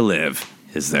dangerous to live.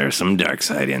 Is there some dark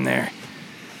side in there?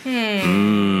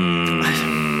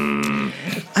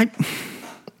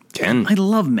 Ken? I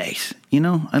love Mace.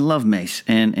 I love Mace.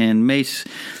 And Mace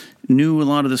knew a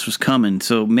lot of this was coming,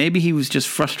 so maybe he was just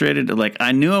frustrated. Like,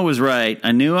 I knew I was right.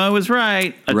 I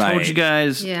told you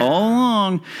guys all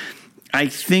along. I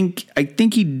think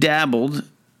he dabbled.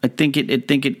 I think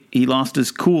he lost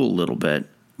his cool a little bit.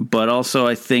 But also,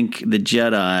 I think the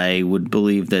Jedi would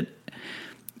believe that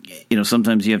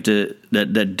sometimes you have to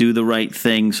that do the right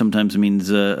thing. Sometimes means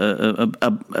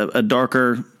a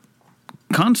darker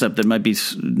concept that might be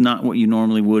not what you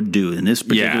normally would do in this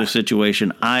particular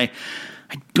situation. I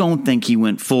don't think he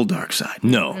went full dark side.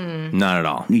 No, not at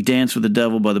all. He danced with the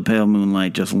devil by the pale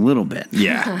moonlight just a little bit.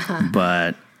 Yeah.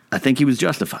 But I think he was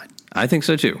justified. I think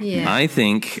so too. Yeah. I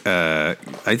think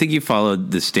you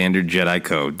followed the standard Jedi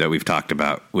code that we've talked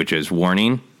about, which is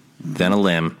warning, then a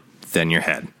limb, then your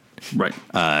head. Right.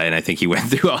 And I think he went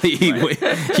through all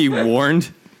he warned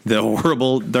the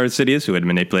horrible Darth Sidious, who had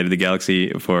manipulated the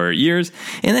galaxy for years.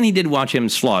 And then he did watch him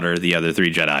slaughter the other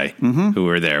 3 Jedi who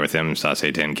were there with him. Saw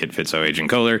Satan, Kit Fisto, Agent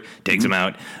Kohler, takes him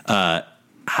out.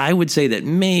 I would say that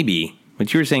maybe,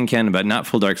 what you were saying, Ken, about not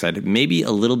full dark side, maybe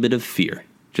a little bit of fear.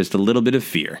 Just a little bit of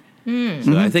fear.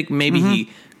 So I think maybe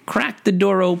he cracked the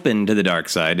door open to the dark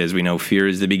side. As we know, fear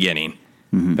is the beginning.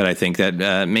 But I think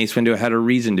that Mace Windu had a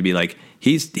reason to be like,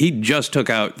 he just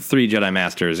took out 3 Jedi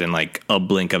Masters in like a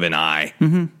blink of an eye.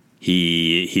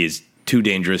 He is too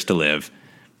dangerous to live.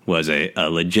 Was a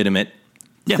legitimate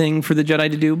thing for the Jedi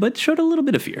to do, but showed a little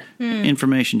bit of fear.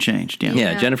 Information changed.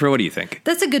 Yeah, Jennifer, what do you think?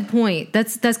 That's a good point.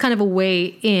 That's kind of a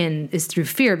way in is through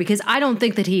fear, because I don't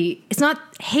think that it's not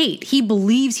hate. He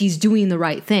believes he's doing the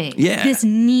right thing. Yeah. This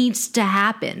needs to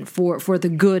happen for the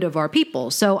good of our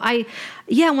people. So I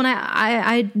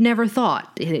never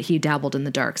thought he dabbled in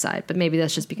the dark side, but maybe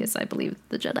that's just because I believe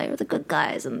the Jedi are the good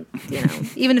guys, and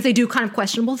even if they do kind of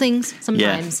questionable things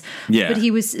sometimes. Yeah. But he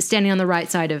was standing on the right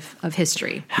side of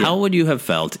history. How would you have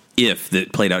felt if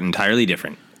that played out entirely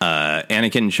different?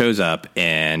 Anakin shows up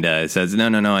and says, no,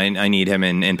 I need him.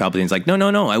 And Palpatine's like,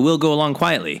 no, I will go along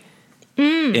quietly.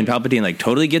 And Palpatine like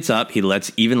totally gets up. He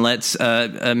lets Mace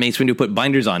Windu put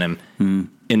binders on him,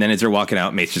 and then as they're walking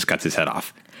out, Mace just cuts his head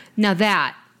off. Now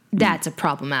that's a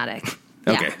problematic.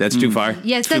 Okay, Yeah. that's too far.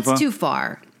 Yes, that's too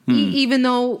far. Even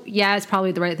though, it's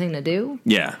probably the right thing to do.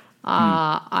 Yeah.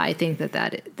 I think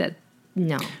that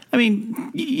no. I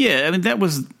mean, that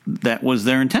was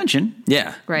their intention.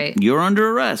 Yeah. Right. You're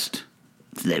under arrest.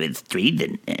 I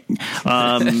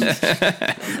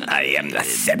am the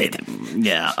Senate.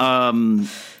 Yeah.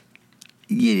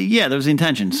 Yeah, there was the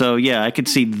intention. So, yeah, I could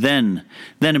see then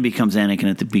it becomes Anakin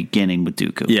at the beginning with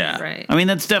Dooku. Yeah. Right. I mean,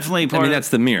 that's definitely part that's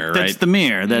the mirror, right? That's the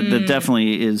mirror. That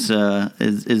definitely is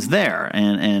there.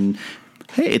 And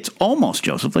hey, it's almost,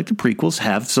 Joseph, like the prequels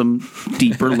have some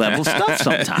deeper level stuff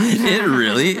sometimes. It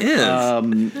really is.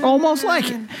 Almost like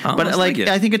it. Almost like it.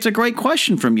 I think it's a great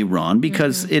question from you, Ron,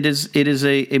 because it is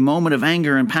a moment of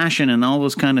anger and passion and all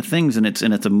those kind of things, and it's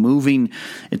a moving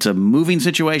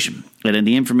situation, and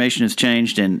the information has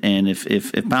changed, and if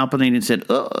Palpatine had said,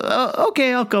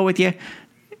 okay, I'll go with you,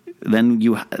 then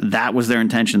that was their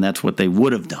intention. That's what they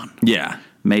would have done. Yeah.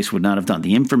 Mace would not have done.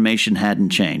 The information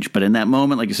hadn't changed. But in that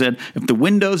moment, like you said, if the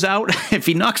window's out, if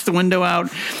he knocks the window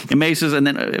out, and Mace is, and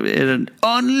then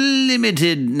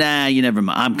unlimited, you never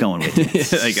mind. I'm going with you.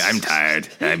 Like, I'm tired.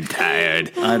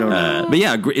 I don't know. But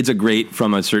yeah, it's a great,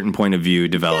 from a certain point of view,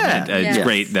 development. Yeah. It's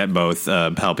great that both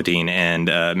Palpatine and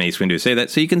Mace Windu say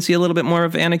that, so you can see a little bit more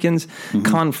of Anakin's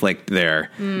conflict there.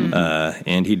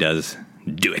 And he does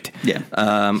do it. Yeah.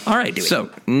 All right. So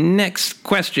next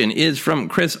question is from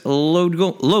Chris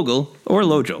Logel.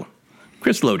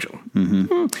 Chris Logel.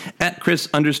 At Chris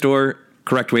 _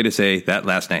 correct way to say that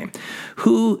last name.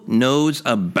 Who knows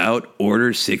about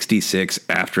Order 66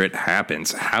 after it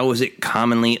happens? How is it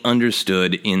commonly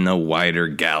understood in the wider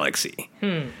galaxy?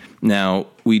 Now,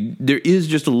 there is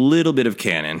just a little bit of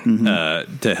canon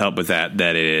to help with that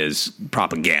it is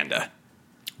propaganda.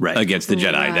 Right. Against the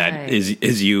Jedi. Right. That is,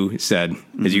 as you said,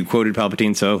 as you quoted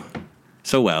Palpatine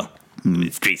so well,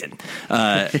 it's treason.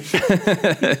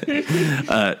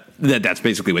 That's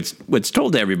basically what's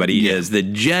told to everybody is the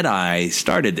Jedi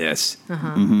started this,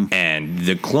 and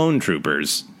the clone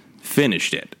troopers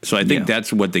finished it. So I think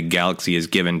that's what the galaxy is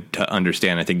given to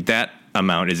understand. I think that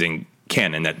amount is in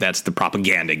canon. That's the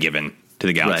propaganda given to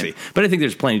the galaxy. Right. But I think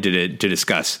there's plenty to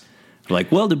discuss.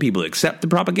 Like, well, do people accept the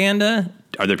propaganda?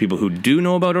 Are there people who do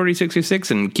know about Order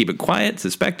 66 and keep it quiet,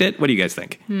 suspect it? What do you guys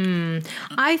think?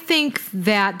 I think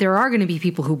that there are going to be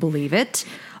people who believe it,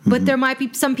 but there might be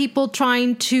some people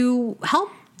trying to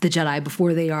help the Jedi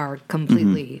before they are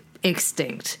completely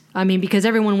extinct. I mean, because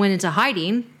everyone went into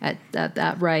hiding at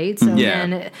that, right? So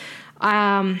then,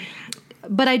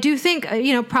 but I do think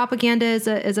propaganda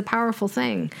is a powerful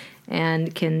thing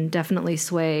and can definitely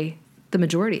sway the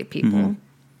majority of people.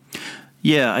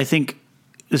 Yeah, I think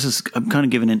I'm kind of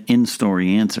giving an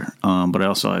in-story answer, but I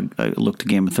look to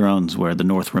Game of Thrones where the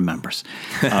North remembers.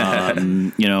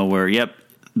 Where,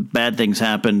 bad things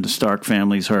happen, the Stark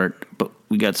family's hurt, but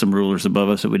we got some rulers above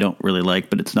us that we don't really like,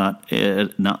 but it's not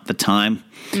the time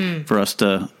for us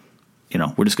to,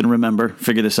 we're just going to remember,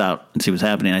 figure this out, and see what's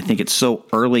happening. I think it's so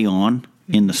early on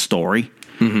in the story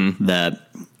that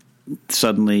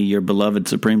suddenly your beloved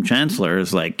Supreme Chancellor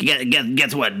is like,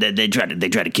 guess what? They try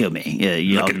to kill me.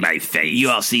 Look at my face. You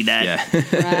all see that?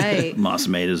 Yeah. Right. Moss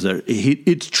Maid is there.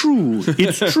 It's true.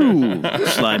 It's true.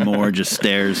 Sly Moore just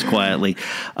stares quietly.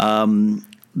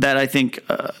 That I think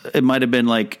it might have been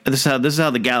like this is how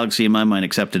the galaxy in my mind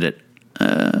accepted it.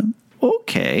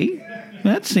 Okay,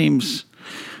 that seems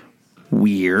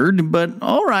weird, but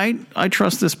all right. I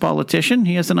trust this politician.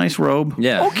 He has a nice robe.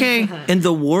 Yeah. Okay. And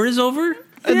the war is over?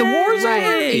 And the war's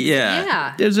over.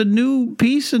 Yeah. There's a new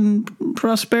peace and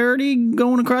prosperity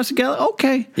going across the galaxy.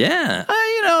 Okay. Yeah.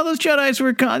 Those Jedis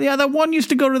were... that one used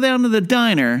to go down to the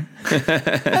diner. I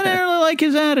didn't really like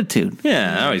his attitude.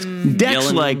 Yeah. Always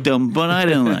Dex liked him, but I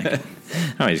didn't like him.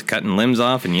 Oh, he's cutting limbs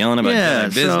off and yelling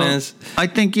about business. So I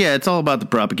think, it's all about the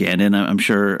propaganda, and I'm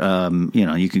sure,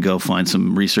 you can go find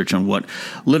some research on what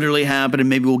literally happened, and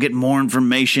maybe we'll get more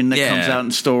information that comes out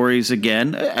in stories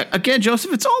again. Again,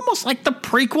 Joseph, it's almost like the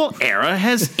prequel era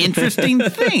has interesting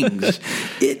things.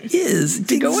 It is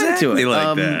to go into it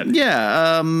like that.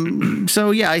 Yeah.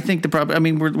 I think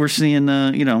we're seeing,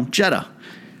 Jeddah.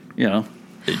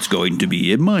 It's going to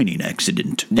be a mining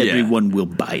accident. Everyone will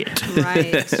buy it.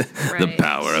 Right. The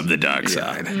power of the dark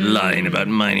side. Lying about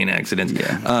mining accidents.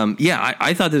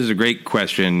 I thought this is a great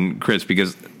question, Chris,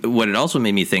 because what it also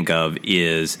made me think of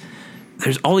is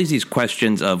there's always these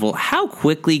questions of, well, how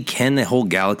quickly can the whole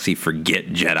galaxy forget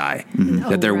Jedi?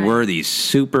 That there were these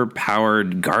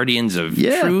super-powered guardians of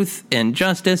truth and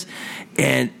justice.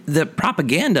 And the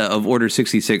propaganda of Order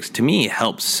 66, to me,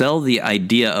 helps sell the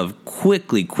idea of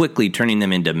quickly turning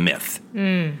them into myth.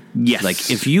 Yes. Like,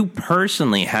 if you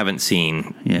personally haven't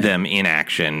seen them in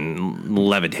action,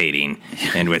 levitating,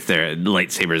 and with their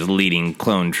lightsabers leading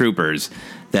clone troopers,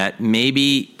 that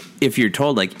maybe if you're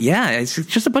told, like, it's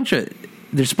just a bunch of...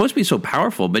 They're supposed to be so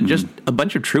powerful, but just a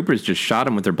bunch of troopers just shot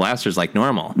them with their blasters like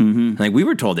normal. Like, we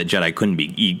were told that Jedi couldn't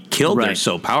be killed. They're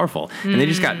so powerful. And they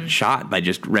just got shot by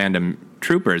just random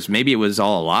troopers. Maybe it was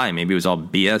all a lie. Maybe it was all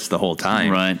BS the whole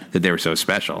time that they were so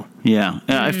special. Yeah.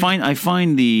 I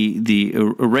find the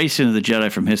erasing of the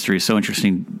Jedi from history is so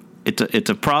interesting. It's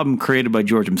a problem created by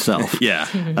George himself.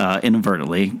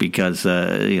 Inadvertently, because,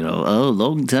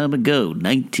 long time ago,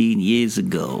 19 years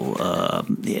ago,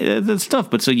 that's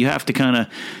tough. But so you have to kind of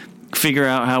figure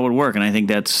out how it would work. And I think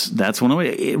that's one of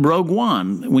the Rogue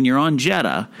One, when you're on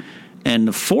Jedha, and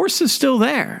the Force is still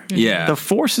there. Yeah. The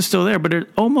Force is still there, but it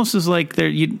almost is like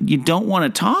you don't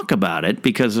want to talk about it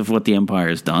because of what the Empire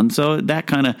has done. So that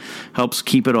kind of helps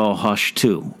keep it all hushed,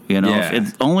 too. If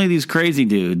it's only these crazy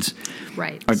dudes.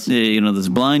 Right. This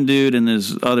blind dude and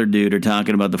this other dude are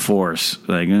talking about the Force.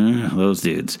 Like, those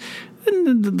dudes.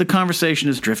 And the conversation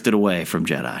has drifted away from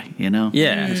Jedi,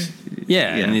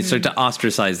 And they start to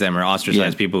ostracize them or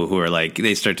ostracize people who are like,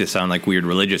 they start to sound like weird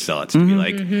religious zealots. And be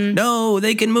like, no,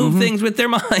 they can move things with their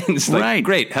minds. Like,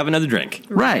 great, have another drink.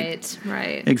 Right.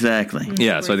 Exactly.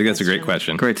 Yeah, so I think that's a great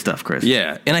question. Great stuff, Chris.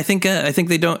 Yeah, and I think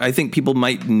they don't. I think people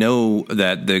might know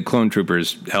that the clone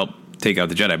troopers helped take out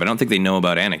the Jedi, but I don't think they know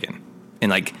about Anakin. And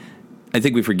like, I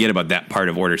think we forget about that part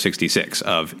of Order 66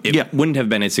 of it wouldn't have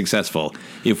been as successful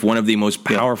if one of the most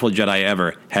powerful Jedi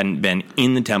ever hadn't been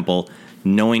in the temple,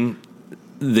 knowing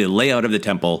the layout of the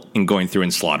temple and going through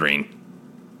and slaughtering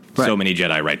so many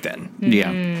Jedi right then.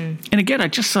 Yeah. And again, I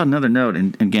just saw another note,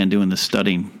 and again, doing the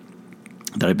studying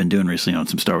that I've been doing recently on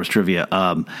some Star Wars trivia.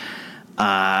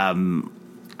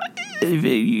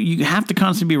 You have to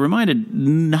constantly be reminded,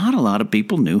 not a lot of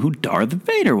people knew who Darth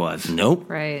Vader was. Nope.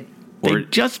 Right. They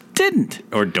just didn't.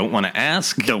 Or don't want to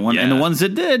ask. And the ones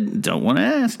that did don't want to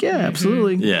ask. Yeah,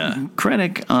 absolutely. Yeah.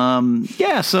 Krennic.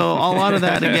 So a lot of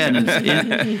that, again,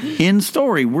 is in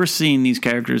story, we're seeing these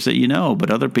characters that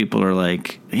but other people are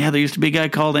like, there used to be a guy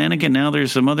called Anakin, now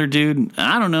there's some other dude.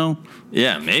 I don't know.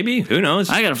 Yeah, maybe. Who knows?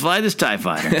 I got to fly this TIE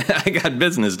fighter. I got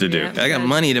business to do. I got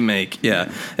money to make.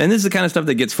 Yeah. And this is the kind of stuff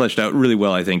that gets fleshed out really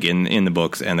well, I think, in the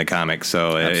books and the comics.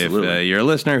 So if you're a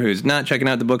listener who's not checking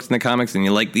out the books and the comics and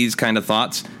you like these kind of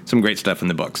thoughts, some great stuff in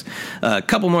the books. A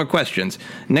couple more questions.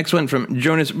 Next one from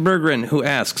Jonas Berggren, who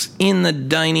asks, in the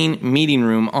dining meeting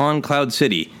room on Cloud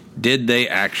City, did they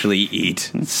actually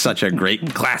eat? Such a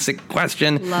great classic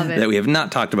question that we have not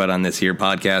talked about on this here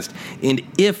podcast. And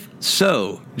if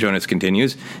so, Jonas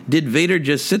continues, did Vader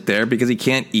just sit there because he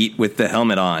can't eat with the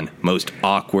helmet on? Most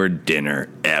awkward dinner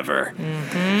ever.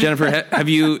 Jennifer,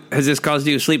 has this caused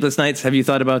you sleepless nights? Have you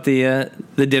thought about the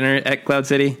dinner at Cloud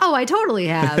City? Oh, I totally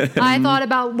have. I thought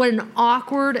about what an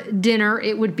awkward dinner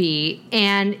it would be.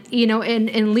 And,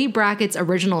 in Lee Brackett's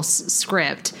original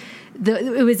script,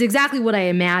 it was exactly what I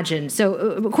imagined. So,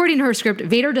 according to her script,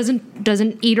 Vader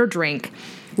doesn't eat or drink.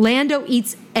 Lando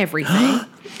eats everything.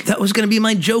 That was going to be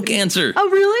my joke answer. Oh,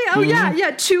 really? Oh,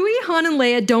 yeah. Chewie, Han, and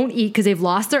Leia don't eat because they've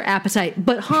lost their appetite,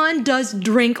 but Han does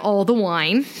drink all the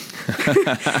wine.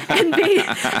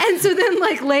 and so then,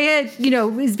 like,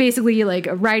 Leia, is basically, like,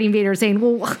 writing Vader saying,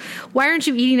 well, why aren't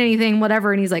you eating anything,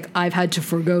 whatever? And he's like, I've had to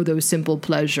forgo those simple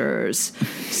pleasures.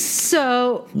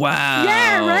 So. Wow.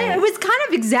 Yeah, right? It was kind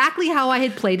of exactly how I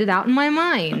had played it out in my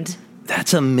mind.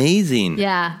 That's amazing.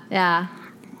 Yeah.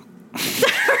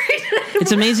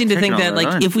 It's amazing to think that,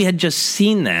 like, if we had just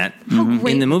seen that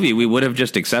in the movie, we would have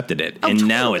just accepted it. Oh, and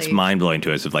now it's mind-blowing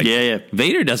to us. Of like,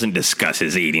 Vader doesn't discuss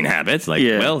his eating habits. Like,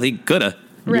 well, he could have.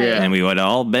 Right. And we would have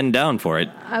all been down for it.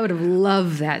 I would have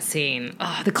loved that scene.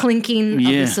 Oh, the clinking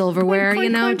of the silverware,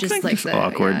 just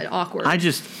awkward. Yeah, awkward.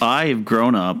 I have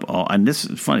grown up, and this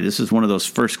is funny. This is one of those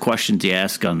first questions you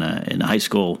ask in high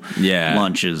school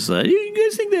lunches. You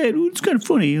guys think that it's kind of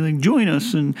funny? Like, join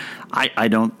us. And I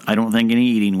don't think any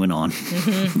eating went on. I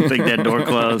think that door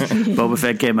closed. Boba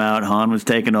Fett came out. Han was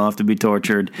taken off to be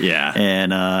tortured. Yeah.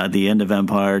 And at the end of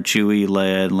Empire, Chewie,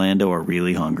 Leia, and Lando are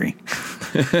really hungry.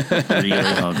 Really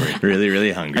hungry. Really,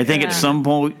 really hungry. I think at some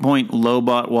point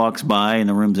Lobot walks by and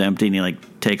the room's empty and he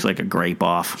takes a grape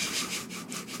off.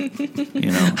 I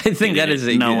think that is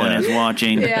no one is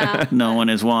watching. Yeah. No one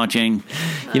is watching.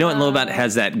 You know what? Lobot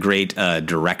has that great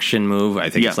direction move. I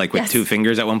think it's like with two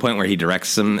fingers at one point where he directs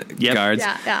some guards.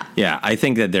 Yeah, I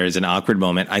think that there's an awkward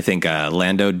moment. I think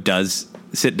Lando does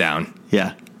sit down.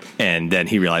 Yeah. And then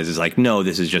he realizes, like, no,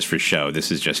 this is just for show.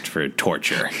 This is just for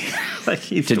torture.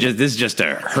 This is just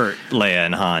to hurt Leia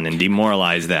and Han and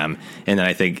demoralize them. And then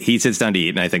I think he sits down to eat,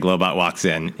 and I think Lobot walks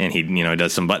in, and he,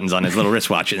 does some buttons on his little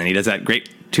wristwatch, and then he does that great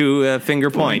two-finger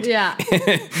point. Yeah.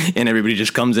 And everybody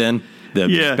just comes in. The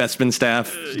Bespin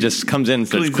staff just comes in and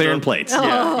starts clearing plates.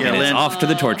 And it's off to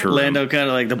the torture room. Lando kind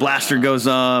of like, the blaster goes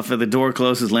off, and the door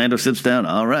closes. Lando sits down.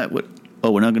 All right, what? Oh,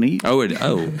 we're not going to eat?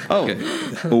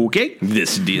 Okay.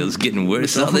 This deal's getting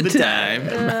worse all the time.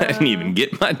 I didn't even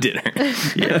get my dinner. I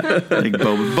think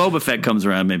Boba Fett comes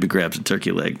around, maybe grabs a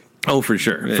turkey leg. Oh, for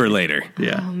sure. For later.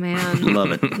 Yeah. Oh, man.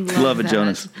 Love it. Love it,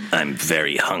 Jonas. I'm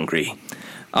very hungry.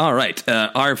 All right.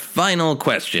 Our final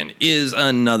question is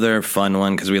another fun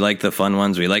one because we like the fun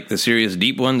ones, we like the serious,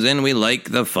 deep ones, and we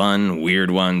like the fun,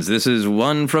 weird ones. This is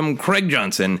one from Craig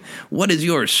Johnson. What is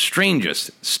your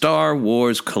strangest Star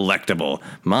Wars collectible?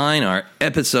 Mine are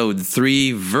Episode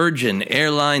 3 Virgin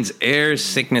Airlines Air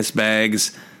Sickness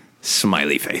Bags.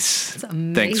 Smiley face. That's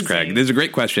amazing. Thanks, Craig. This is a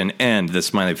great question, and the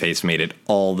smiley face made it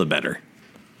all the better.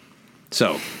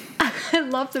 So. I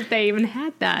love that they even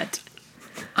had that.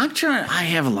 I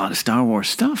have a lot of Star Wars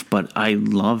stuff, but I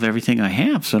love everything I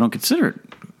have, so I don't consider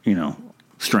it,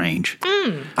 strange.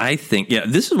 I think,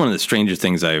 this is one of the strangest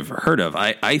things I've heard of.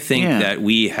 I think that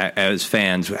we, as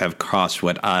fans, have crossed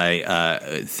what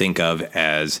I think of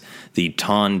as the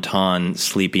Tauntaun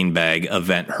sleeping bag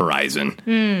event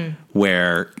horizon,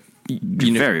 where,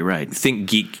 you're very right. Think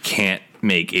Geek can't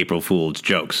make April Fool's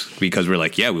jokes because we're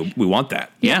like, we want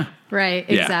that. Yeah. Right,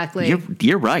 exactly.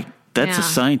 You're right. That's a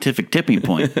scientific tipping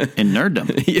point in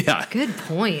nerddom. Yeah. Good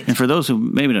point. And for those who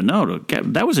maybe don't know,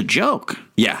 that was a joke.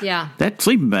 Yeah. Yeah. That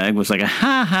sleeping bag was like a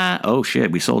ha, oh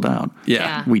shit, we sold out.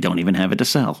 Yeah. We don't even have it to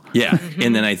sell. Yeah.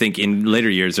 And then I think in later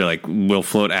years, they're like, we'll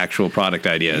float actual product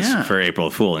ideas for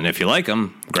April Fool. And if you like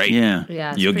them, great.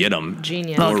 Yeah. You'll get them.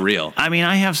 Genius. More real. I mean,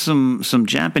 I have some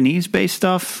Japanese-based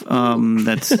stuff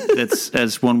that's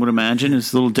as one would imagine,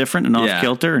 is a little different and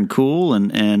off-kilter and cool.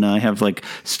 And I have like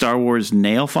Star Wars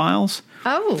nail files.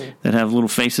 Oh. That have little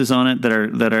faces on it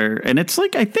that are, and it's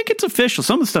like, I think it's official.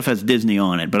 Some of the stuff has Disney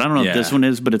on it, but I don't know if this one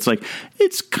is, but it's like,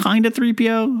 it's kind of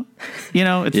 3PO.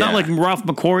 It's not like Ralph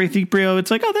McQuarrie 3PO.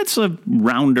 It's like, oh, that's a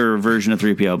rounder version of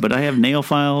 3PO, but I have nail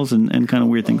files and kind of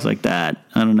weird things like that.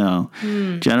 I don't know.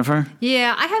 Jennifer?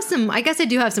 Yeah, I guess I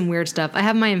do have some weird stuff. I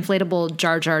have my inflatable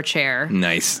Jar Jar chair.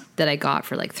 Nice. That I got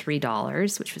for like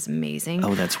 $3, which was amazing.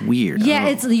 Oh, that's weird. Yeah,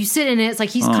 it's you sit in it. It's like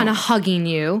he's kind of hugging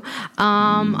you.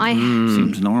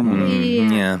 Seems normal.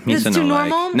 Yeah, it's too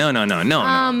normal.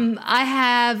 No. I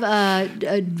have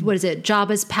what is it?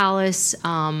 Jabba's Palace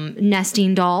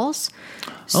nesting dolls.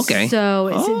 Okay.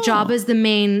 So Jabba's the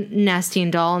main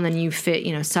nesting doll, and then you fit,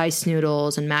 Sice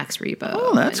Noodles and Max Rebo.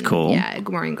 Oh, that's cool. Yeah,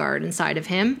 Gamorrean Guard inside of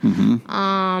him.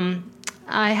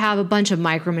 I have a bunch of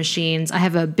micro machines. I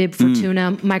have a Bib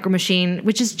Fortuna micro machine,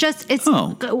 which is just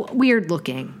weird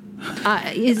looking.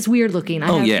 It's weird looking.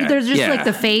 There's just like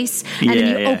the face, and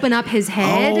then you open up his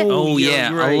head. Oh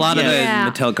yeah, right. A lot of the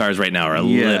Mattel cars right now are a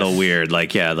little weird.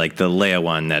 Like like the Leia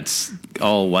one that's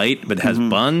all white but has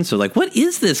buns. So like, what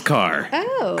is this car?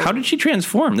 Oh, how did she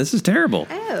transform? This is terrible.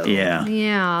 Oh, yeah.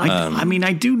 I mean,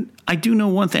 I do know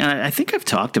one thing. I think I've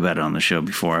talked about it on the show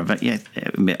before. But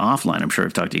offline, I'm sure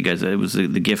I've talked to you guys. It was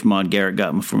the gift Maude Garrett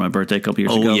got for my birthday a couple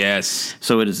years ago. Oh yes.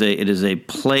 So it is a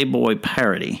Playboy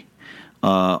parody.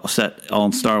 Set all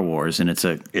in Star Wars, and it's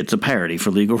a parody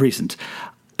for legal reasons.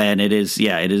 And it is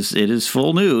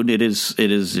full nude. It is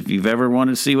if you've ever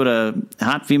wanted to see what a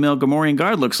hot female Gamorrean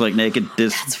guard looks like naked,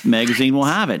 this magazine will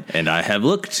have it. And I have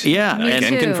looked. Yeah, I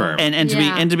can confirm.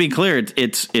 And to be clear,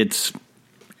 it's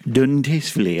done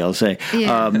tastefully, I'll say.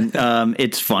 Yeah.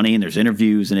 It's funny, and there's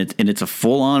interviews, and it's a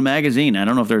full-on magazine. I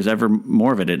don't know if there's ever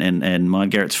more of it, and Maude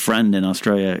Garrett's friend in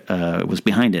Australia was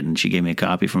behind it, and she gave me a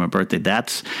copy for my birthday.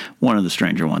 That's one of the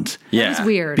stranger ones. Yeah. That's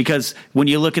weird. Because when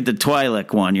you look at the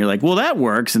Twi'lek one, you're like, well, that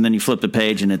works, and then you flip the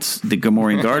page, and it's the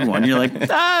Gamorrean Guard one. You're like,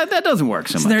 that doesn't work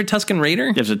so much. Isn't there a Tusken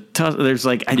Raider? There's I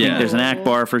think there's an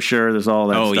Akbar for sure. There's all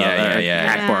that stuff.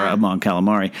 Yeah. Akbar among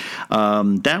calamari.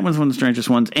 That one's one of the strangest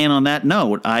ones. And on that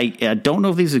note, I don't know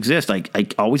if these exist. I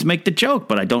always make the joke,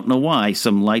 but I don't know why.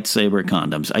 Some lightsaber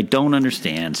condoms. I don't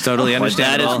understand. Totally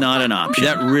understand. That is not an option.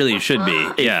 That really should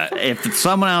be. Yeah. If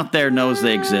someone out there knows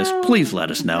they exist, please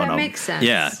let us know. That makes sense.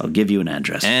 Yeah. I'll give you an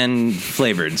address. And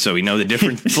flavored, so we know the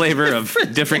different flavor of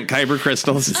different kyber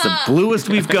crystals. It's the bluest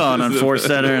we've gone on Force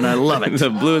Center, and I love it. The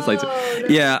bluest lightsaber.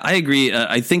 Yeah, I agree.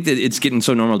 I think that it's getting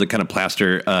so normal to kind of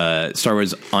plaster Star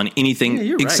Wars on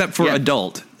anything except for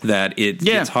adult that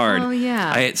it's hard. Oh,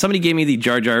 yeah. Somebody gave me the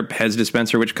Jar Jar Pez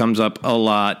dispenser, which comes up a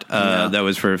lot. That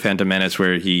was for Phantom Menace,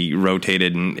 where he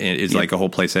rotated and it's like a whole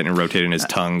playset and rotated in his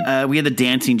tongue. We had the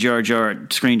dancing Jar Jar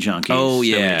screen junkies. Oh,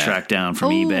 yeah. That we tracked down from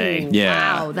eBay.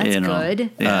 Yeah. Wow, that's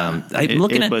good. I'm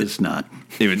looking at it was not.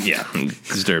 It was,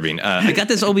 disturbing. I got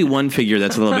this Obi-Wan figure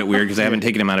that's a little bit weird because I haven't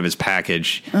taken him out of his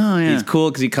package. Oh, yeah. He's cool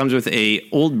because he comes with a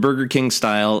old Burger King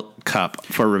style cup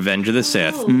for Revenge of the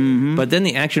Sith. Mm-hmm. But then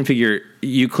the action figure,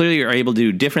 you clearly are able to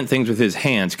do different things with his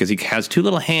hands because he has two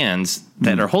little hands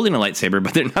that are holding a lightsaber,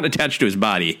 but they're not attached to his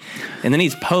body. And then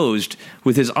he's posed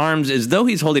with his arms as though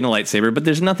he's holding a lightsaber, but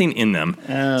there's nothing in them.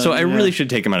 So I really should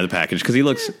take him out of the package because he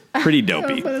looks pretty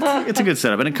dopey. It's a good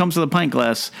setup, and it comes with a pint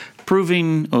glass,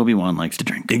 proving Obi-Wan likes to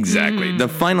drink. Exactly. The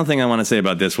final thing I want to say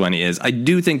about this one is I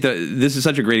do think that this is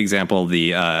such a great example of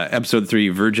the Episode 3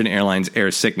 Virgin Airlines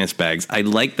Air Sickness bags. I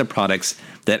like the products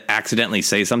that accidentally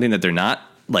say something that they're not.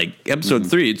 Like Episode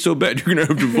 3, it's so bad you're going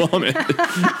to have to vomit.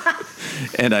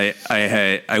 And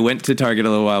I went to Target a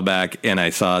little while back, and I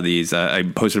saw these. I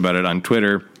posted about it on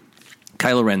Twitter.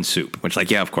 Kylo Ren soup, which,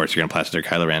 like, of course you're going to plaster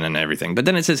Kylo Ren and everything. But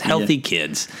then it says healthy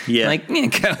kids. Yeah. Like,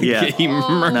 he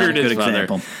murdered his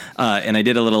father. And I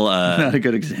did a little... not a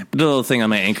good example. Did a little thing on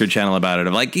my Anchor channel about it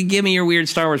of, like, give me your weird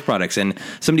Star Wars products. And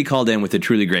somebody called in with a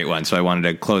truly great one, so I wanted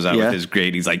to close out with his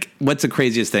great... He's like, what's the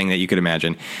craziest thing that you could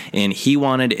imagine? And he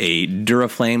wanted a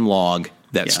Duraflame log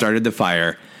that started the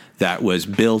fire that was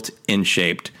built and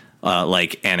shaped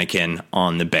like Anakin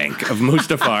on the bank of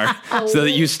Mustafar, so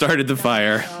that you started the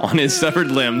fire on his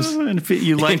severed limbs. And if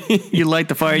you light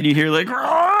the fire and you hear like,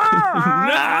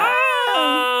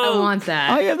 I want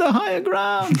that. I have the higher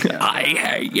ground. I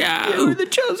hate you. You're the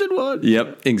chosen one.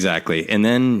 Yep, exactly. And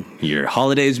then your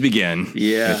holidays begin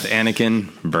with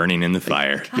Anakin burning in the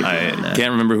fire. I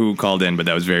can't remember who called in, but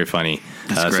that was very funny.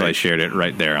 So I shared it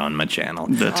right there on my channel.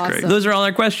 That's great. Those are all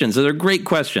our questions. Those are great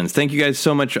questions. Thank you guys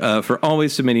so much for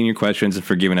always submitting your questions and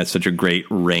for giving us such a great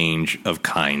range of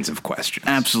kinds of questions.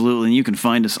 Absolutely. And you can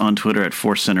find us on Twitter at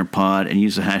Force Center Pod and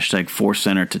use the hashtag Force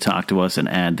Center to talk to us and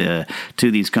add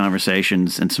to these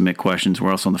conversations and submit questions.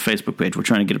 We're also on the Facebook page. We're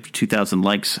trying to get up to 2,000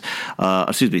 likes,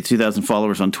 2,000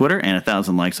 followers on Twitter and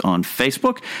 1,000 likes on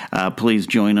Facebook. Please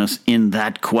join us in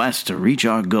that quest to reach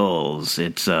our goals.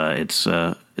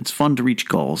 It's fun to reach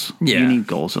goals. Yeah. You need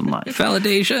goals in life.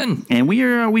 Validation. And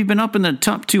we've been up in the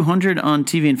top 200 on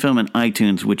TV and film and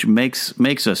iTunes, which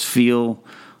makes us feel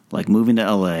like moving to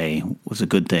LA was a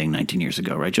good thing 19 years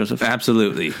ago, right, Joseph?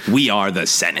 Absolutely. We are the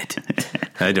Senate.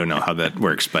 I don't know how that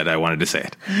works, but I wanted to say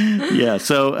it. Yeah,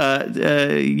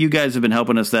 so you guys have been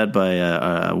helping us that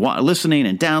by listening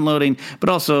and downloading, but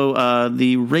also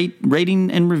the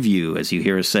rating and review, as you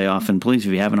hear us say often. Please,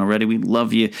 if you haven't already, we'd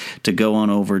love you to go on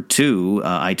over to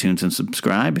iTunes and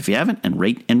subscribe, if you haven't, and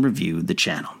rate and review the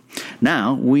channel.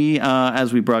 Now,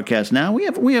 as we broadcast now, we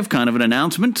have kind of an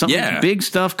announcement. Big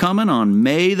stuff coming on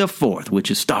May the 4th, which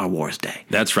is Star Wars Day.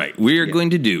 That's right. We are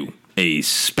going to do a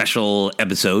special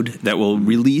episode that will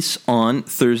release on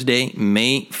Thursday,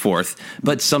 May 4th,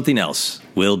 but something else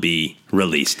will be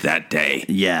released that day.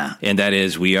 Yeah. And that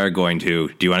is, we are going to...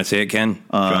 Do you want to say it, Ken? Do you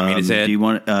want me to say it? Do you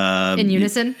want... in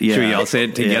unison? Yeah. Should we all say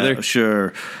it together? Yeah,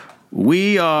 sure.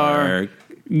 We are...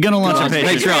 Gonna launch a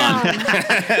Patreon.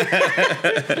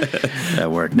 That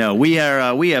worked. No, we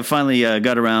have finally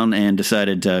got around and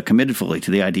decided, committed fully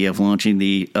to the idea of launching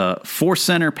the Force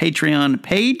Center Patreon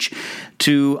page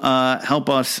to help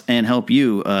us and help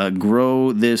you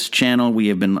grow this channel. We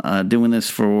have been doing this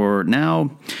for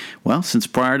now, since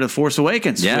prior to Force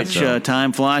Awakens, which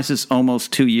time flies. It's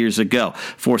almost 2 years ago.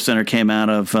 Force Center came out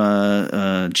of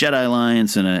Jedi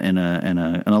Alliance and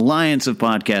an alliance of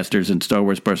podcasters and Star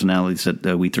Wars personalities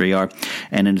that we three are,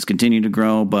 and it has continued to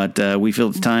grow. But we feel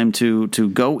it's time to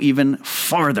go even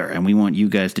farther, and we want you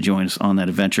guys to join us on that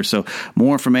adventure. So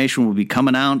more information will be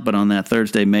coming out, but on that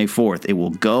Thursday, May 4th, it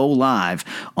will go live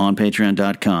on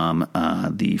Patreon.com,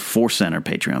 the Force Center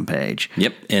Patreon page.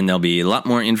 Yep, and there'll be a lot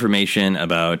more information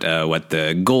about what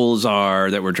the goals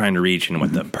are that we're trying to reach and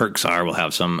what the perks are. We'll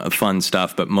have some fun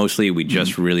stuff, but mostly we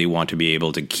just really want to be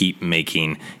able to keep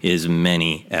making as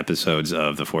many episodes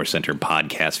of the Force Center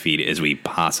podcast feed as we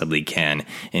possibly can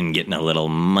and getting a little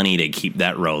money to keep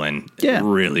that rolling. Yeah.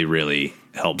 Really, really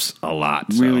helps a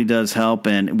lot. So. Really does help.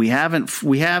 And we're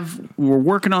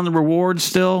working on the rewards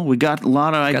still. We got a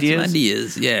lot of ideas. Got some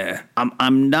ideas, yeah.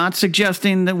 I'm not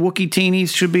suggesting that Wookiee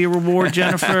Teenies should be a reward,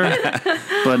 Jennifer,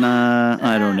 but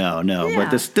I don't know. No, yeah.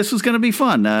 But this was going to be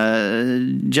fun.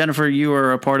 Jennifer, you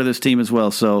are a part of this team as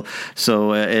well. So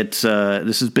it's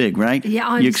this is big, right? Yeah,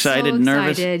 I'm you excited, so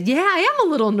nervous? Yeah, I am a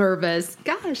little nervous.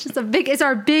 Gosh, it's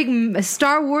our big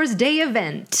Star Wars Day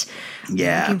event.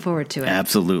 Yeah, looking forward to it.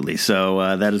 Absolutely.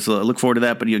 So that is look forward to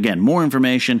that. But again, more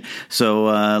information. So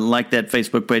like that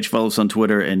Facebook page, follow us on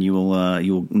Twitter, and you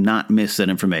will not miss that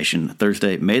information.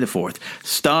 Thursday, May the 4th,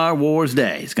 Star Wars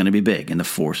Day. It's going to be big in the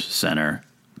Force Center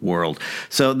world.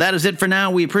 So that is it for now.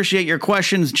 We appreciate your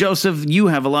questions. Joseph, you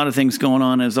have a lot of things going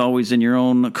on, as always, in your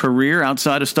own career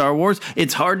outside of Star Wars.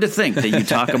 It's hard to think that you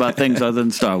talk about things other than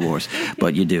Star Wars,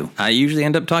 but you do. I usually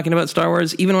end up talking about Star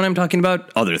Wars, even when I'm talking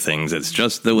about other things. It's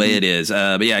just the way it is.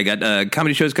 But yeah, I got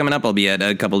comedy shows coming up. I'll be at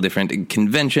a couple different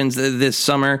conventions this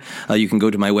summer. You can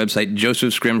go to my website,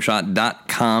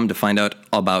 josephscrimshaw.com, to find out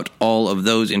about all of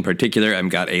those. In particular, I've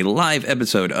got a live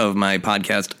episode of my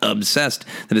podcast, Obsessed,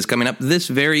 that is coming up this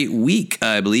very week,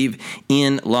 I believe,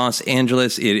 in Los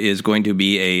Angeles. It is going to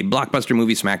be a blockbuster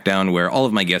movie smackdown where all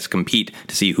of my guests compete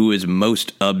to see who is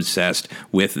most obsessed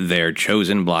with their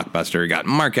chosen blockbuster. We got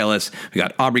Mark Ellis, we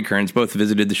got Aubrey Kearns, both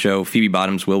visited the show, Phoebe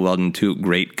Bottoms, Will Weldon, two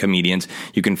great comedians.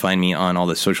 You can find me on all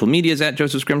the social medias at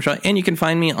Joseph Scrimshaw, and you can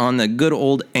find me on the good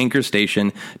old Anchor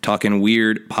station talking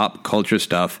weird pop culture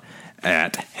stuff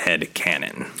at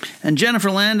Headcanon. And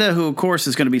Jennifer Landa, who, of course,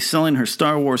 is going to be selling her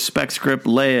Star Wars spec script,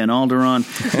 Leia and Alderaan.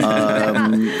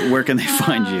 Where can they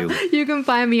find you? You can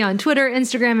find me on Twitter,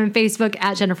 Instagram, and Facebook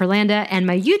at Jennifer Landa, and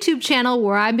my YouTube channel,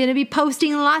 where I'm going to be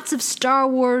posting lots of Star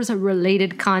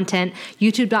Wars-related content,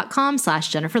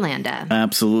 youtube.com/Jennifer Landa.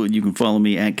 Absolutely. You can follow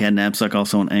me at Ken Knapsack,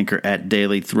 also on Anchor at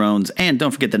Daily Thrones. And don't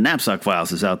forget the Knapsack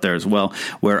Files is out there as well,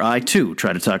 where I, too,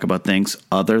 try to talk about things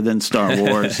other than Star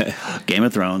Wars, Game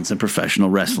of Thrones, and professional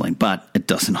wrestling, but it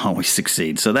doesn't always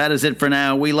succeed. So that is it for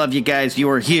now. We love you guys. You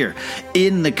are here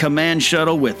in the command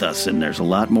shuttle with us, and there's a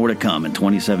lot more to come in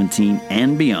 2017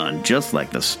 and beyond, just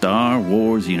like the Star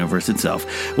Wars universe itself.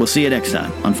 We'll see you next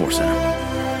time on Force Center.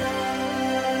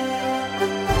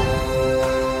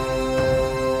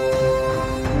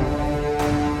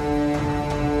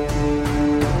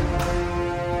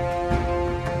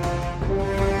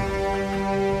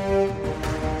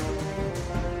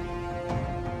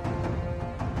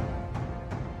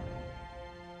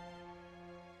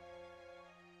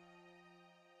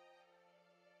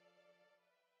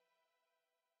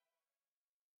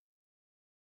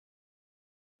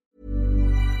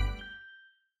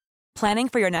 Planning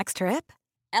for your next trip?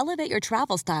 Elevate your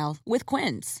travel style with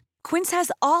Quince. Quince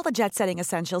has all the jet-setting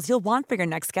essentials you'll want for your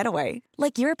next getaway,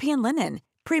 like European linen,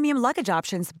 premium luggage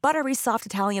options, buttery soft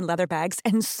Italian leather bags,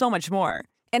 and so much more.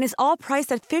 And is all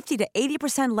priced at 50 to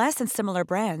 80% less than similar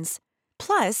brands.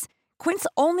 Plus, Quince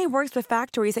only works with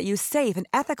factories that use safe and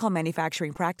ethical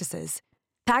manufacturing practices.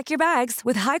 Pack your bags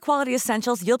with high-quality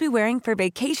essentials you'll be wearing for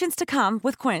vacations to come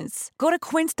with Quince. Go to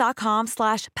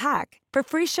quince.com/pack for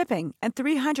free shipping and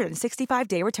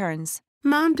 365-day returns.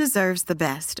 Mom deserves the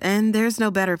best, and there's no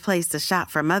better place to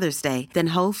shop for Mother's Day than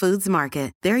Whole Foods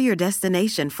Market. They're your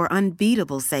destination for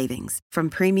unbeatable savings, from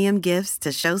premium gifts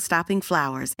to show-stopping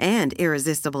flowers and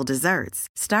irresistible desserts.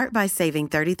 Start by saving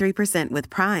 33% with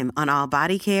Prime on all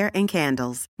body care and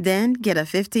candles. Then get a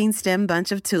 15-stem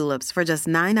bunch of tulips for just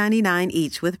 $9.99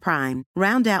 each with Prime.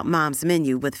 Round out Mom's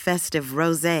menu with festive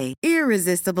rosé,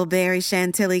 irresistible berry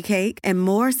chantilly cake, and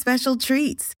more special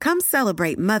treats. Come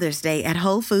celebrate Mother's Day at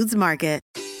Whole Foods Market.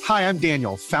 Hi, I'm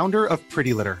Daniel, founder of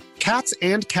Pretty Litter. Cats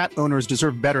and cat owners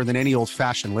deserve better than any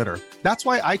old-fashioned litter. That's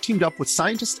why I teamed up with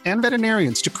scientists and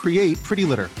veterinarians to create Pretty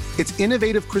Litter. Its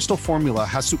innovative crystal formula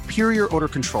has superior odor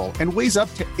control and weighs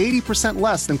up to 80%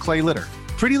 less than clay litter.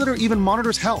 Pretty Litter even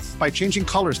monitors health by changing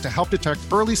colors to help detect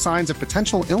early signs of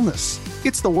potential illness.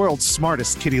 It's the world's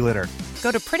smartest kitty litter.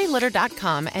 Go to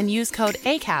prettylitter.com and use code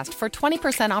ACAST for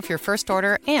 20% off your first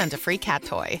order and a free cat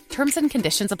toy. Terms and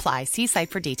conditions apply. See site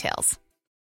for details.